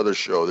 that's another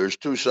show. There's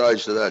two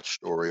sides to that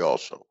story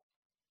also.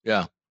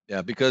 yeah,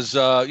 yeah, because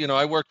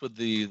I worked with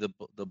the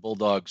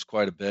Bulldogs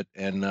quite a bit,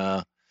 and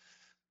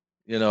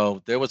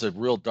there was a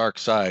real dark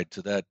side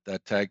to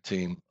that tag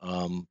team.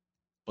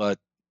 But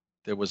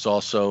there was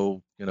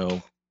also,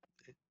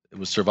 it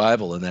was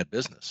survival in that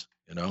business.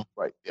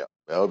 Right. Yeah.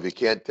 Well, if you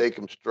can't take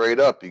them straight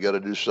up, you got to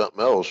do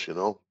something else. At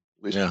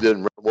least you Yeah,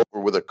 didn't run them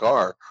over with a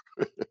car.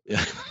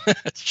 yeah,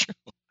 that's true.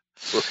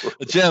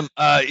 Jim,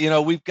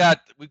 we've got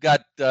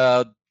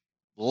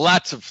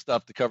lots of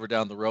stuff to cover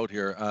down the road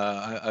here.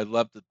 I'd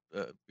love to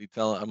be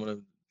telling. I'm going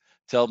to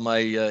tell my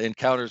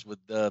encounters with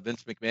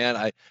Vince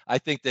McMahon. I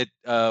think that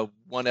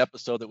one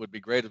episode that would be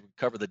great is we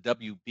cover the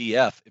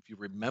WBF, if you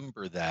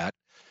remember that.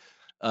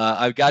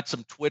 I've got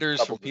some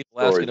Twitters from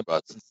people asking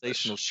about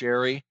Sensational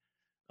Sherry,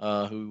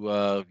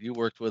 who you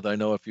worked with, I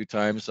know, a few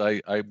times.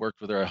 I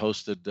worked with her. I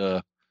hosted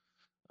a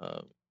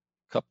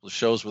couple of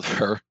shows with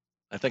her.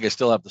 I think I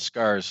still have the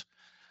scars,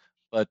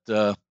 but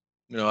I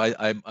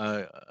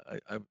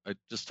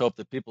just hope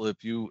that people,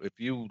 if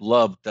you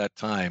loved that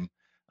time,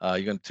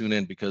 you're going to tune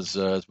in, because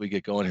as we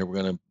get going here,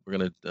 we're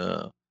gonna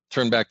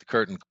turn back the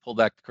curtain, pull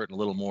back the curtain a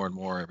little more and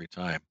more every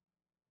time.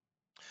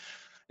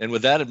 And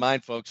with that in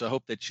mind, folks, I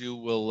hope that you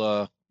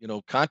will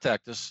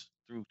contact us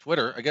through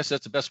Twitter. I guess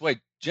that's the best way.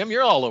 Jim,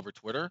 you're all over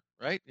Twitter,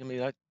 right? I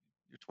mean,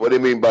 what do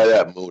you mean by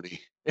that,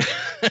 Mooney?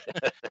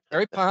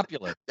 Very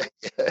popular.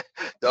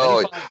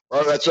 No,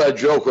 well, that's a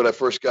joke. When I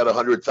first got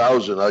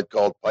 100,000, I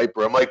called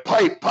Piper. I'm like,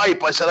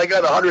 Pipe. I said, I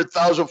got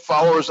 100,000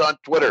 followers on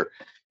Twitter.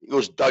 He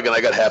goes, Duggan,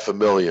 I got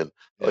 500,000.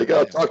 Yeah, like,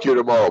 I'll talk to you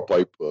tomorrow,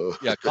 Pipe.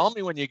 Yeah, call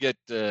me when you get.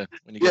 Yeah,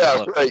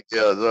 right.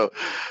 Yeah,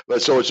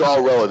 so it's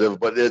all relative,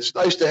 but it's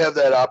nice to have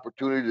that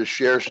opportunity to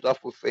share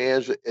stuff with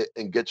fans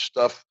and get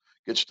stuff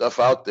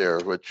out there.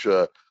 Which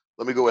let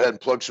me go ahead and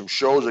plug some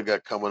shows I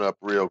got coming up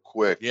real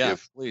quick. Yeah,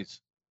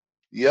 please.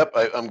 Yep,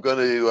 I'm going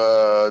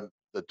to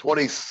the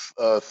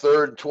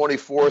 23rd and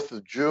 24th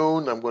of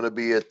June. I'm going to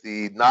be at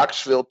the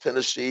Knoxville,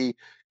 Tennessee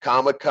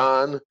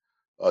Comic-Con.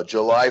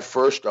 July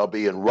 1st, I'll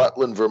be in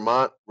Rutland,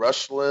 Vermont,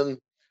 wrestling.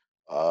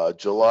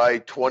 July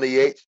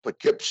 28th,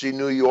 Poughkeepsie,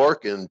 New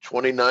York, and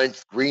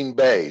 29th, Green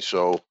Bay.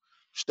 So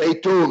stay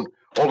tuned.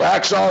 Old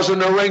Hacksaw's in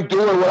the ring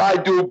doing what I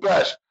do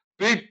best.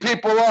 Beat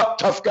people up,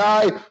 tough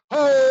guy.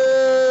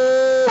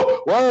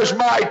 Oh, where's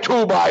my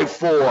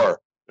 2x4?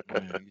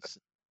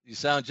 You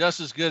sound just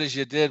as good as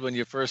you did when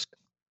you first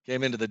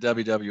came into the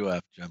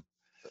WWF, Jim.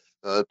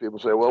 People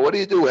say, well, what do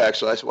you do,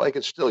 Hacksaw? I said, well, I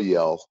can still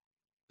yell.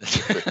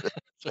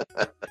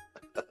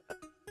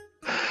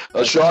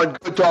 Sean,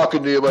 good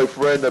talking to you, my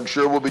friend. I'm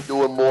sure we'll be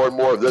doing more and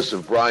more of this.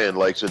 If Brian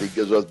likes it, he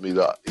gives me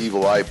the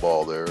evil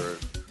eyeball there.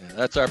 Yeah,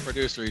 that's our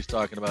producer he's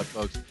talking about,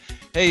 folks.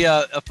 Hey,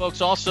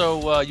 folks,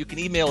 also, you can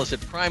email us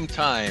at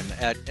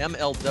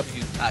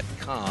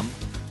primetime@mlw.com.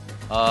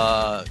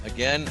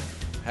 Again,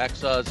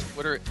 Hacksaw's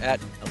Twitter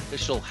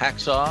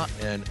 @officialhacksaw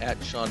and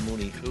 @Sean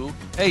Mooney Who.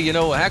 Hey,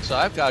 Hacksaw,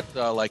 I've got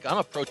I'm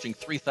approaching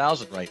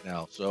 3,000 right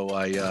now, so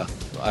I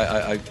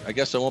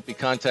guess I won't be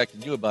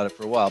contacting you about it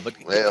for a while. But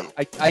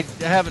I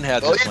haven't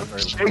had this one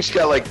very long. He's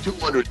got like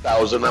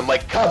 200,000. I'm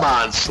like, come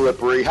on,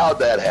 Slippery, how'd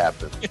that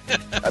happen?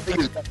 I think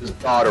he's got his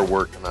daughter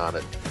working on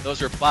it.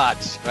 Those are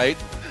bots, right?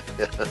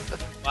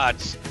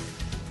 Bots.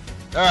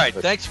 All right,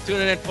 thanks for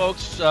tuning in,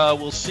 folks.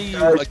 We'll see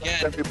you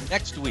again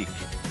next week,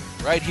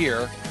 right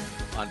here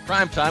on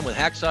Primetime with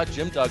Hacksaw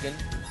Jim Duggan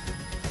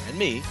and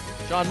me,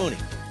 Sean Mooney.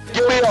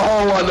 Give me a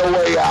hole on the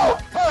way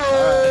out. All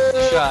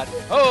right, shot.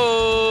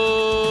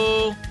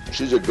 Oh!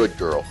 She's a good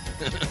girl.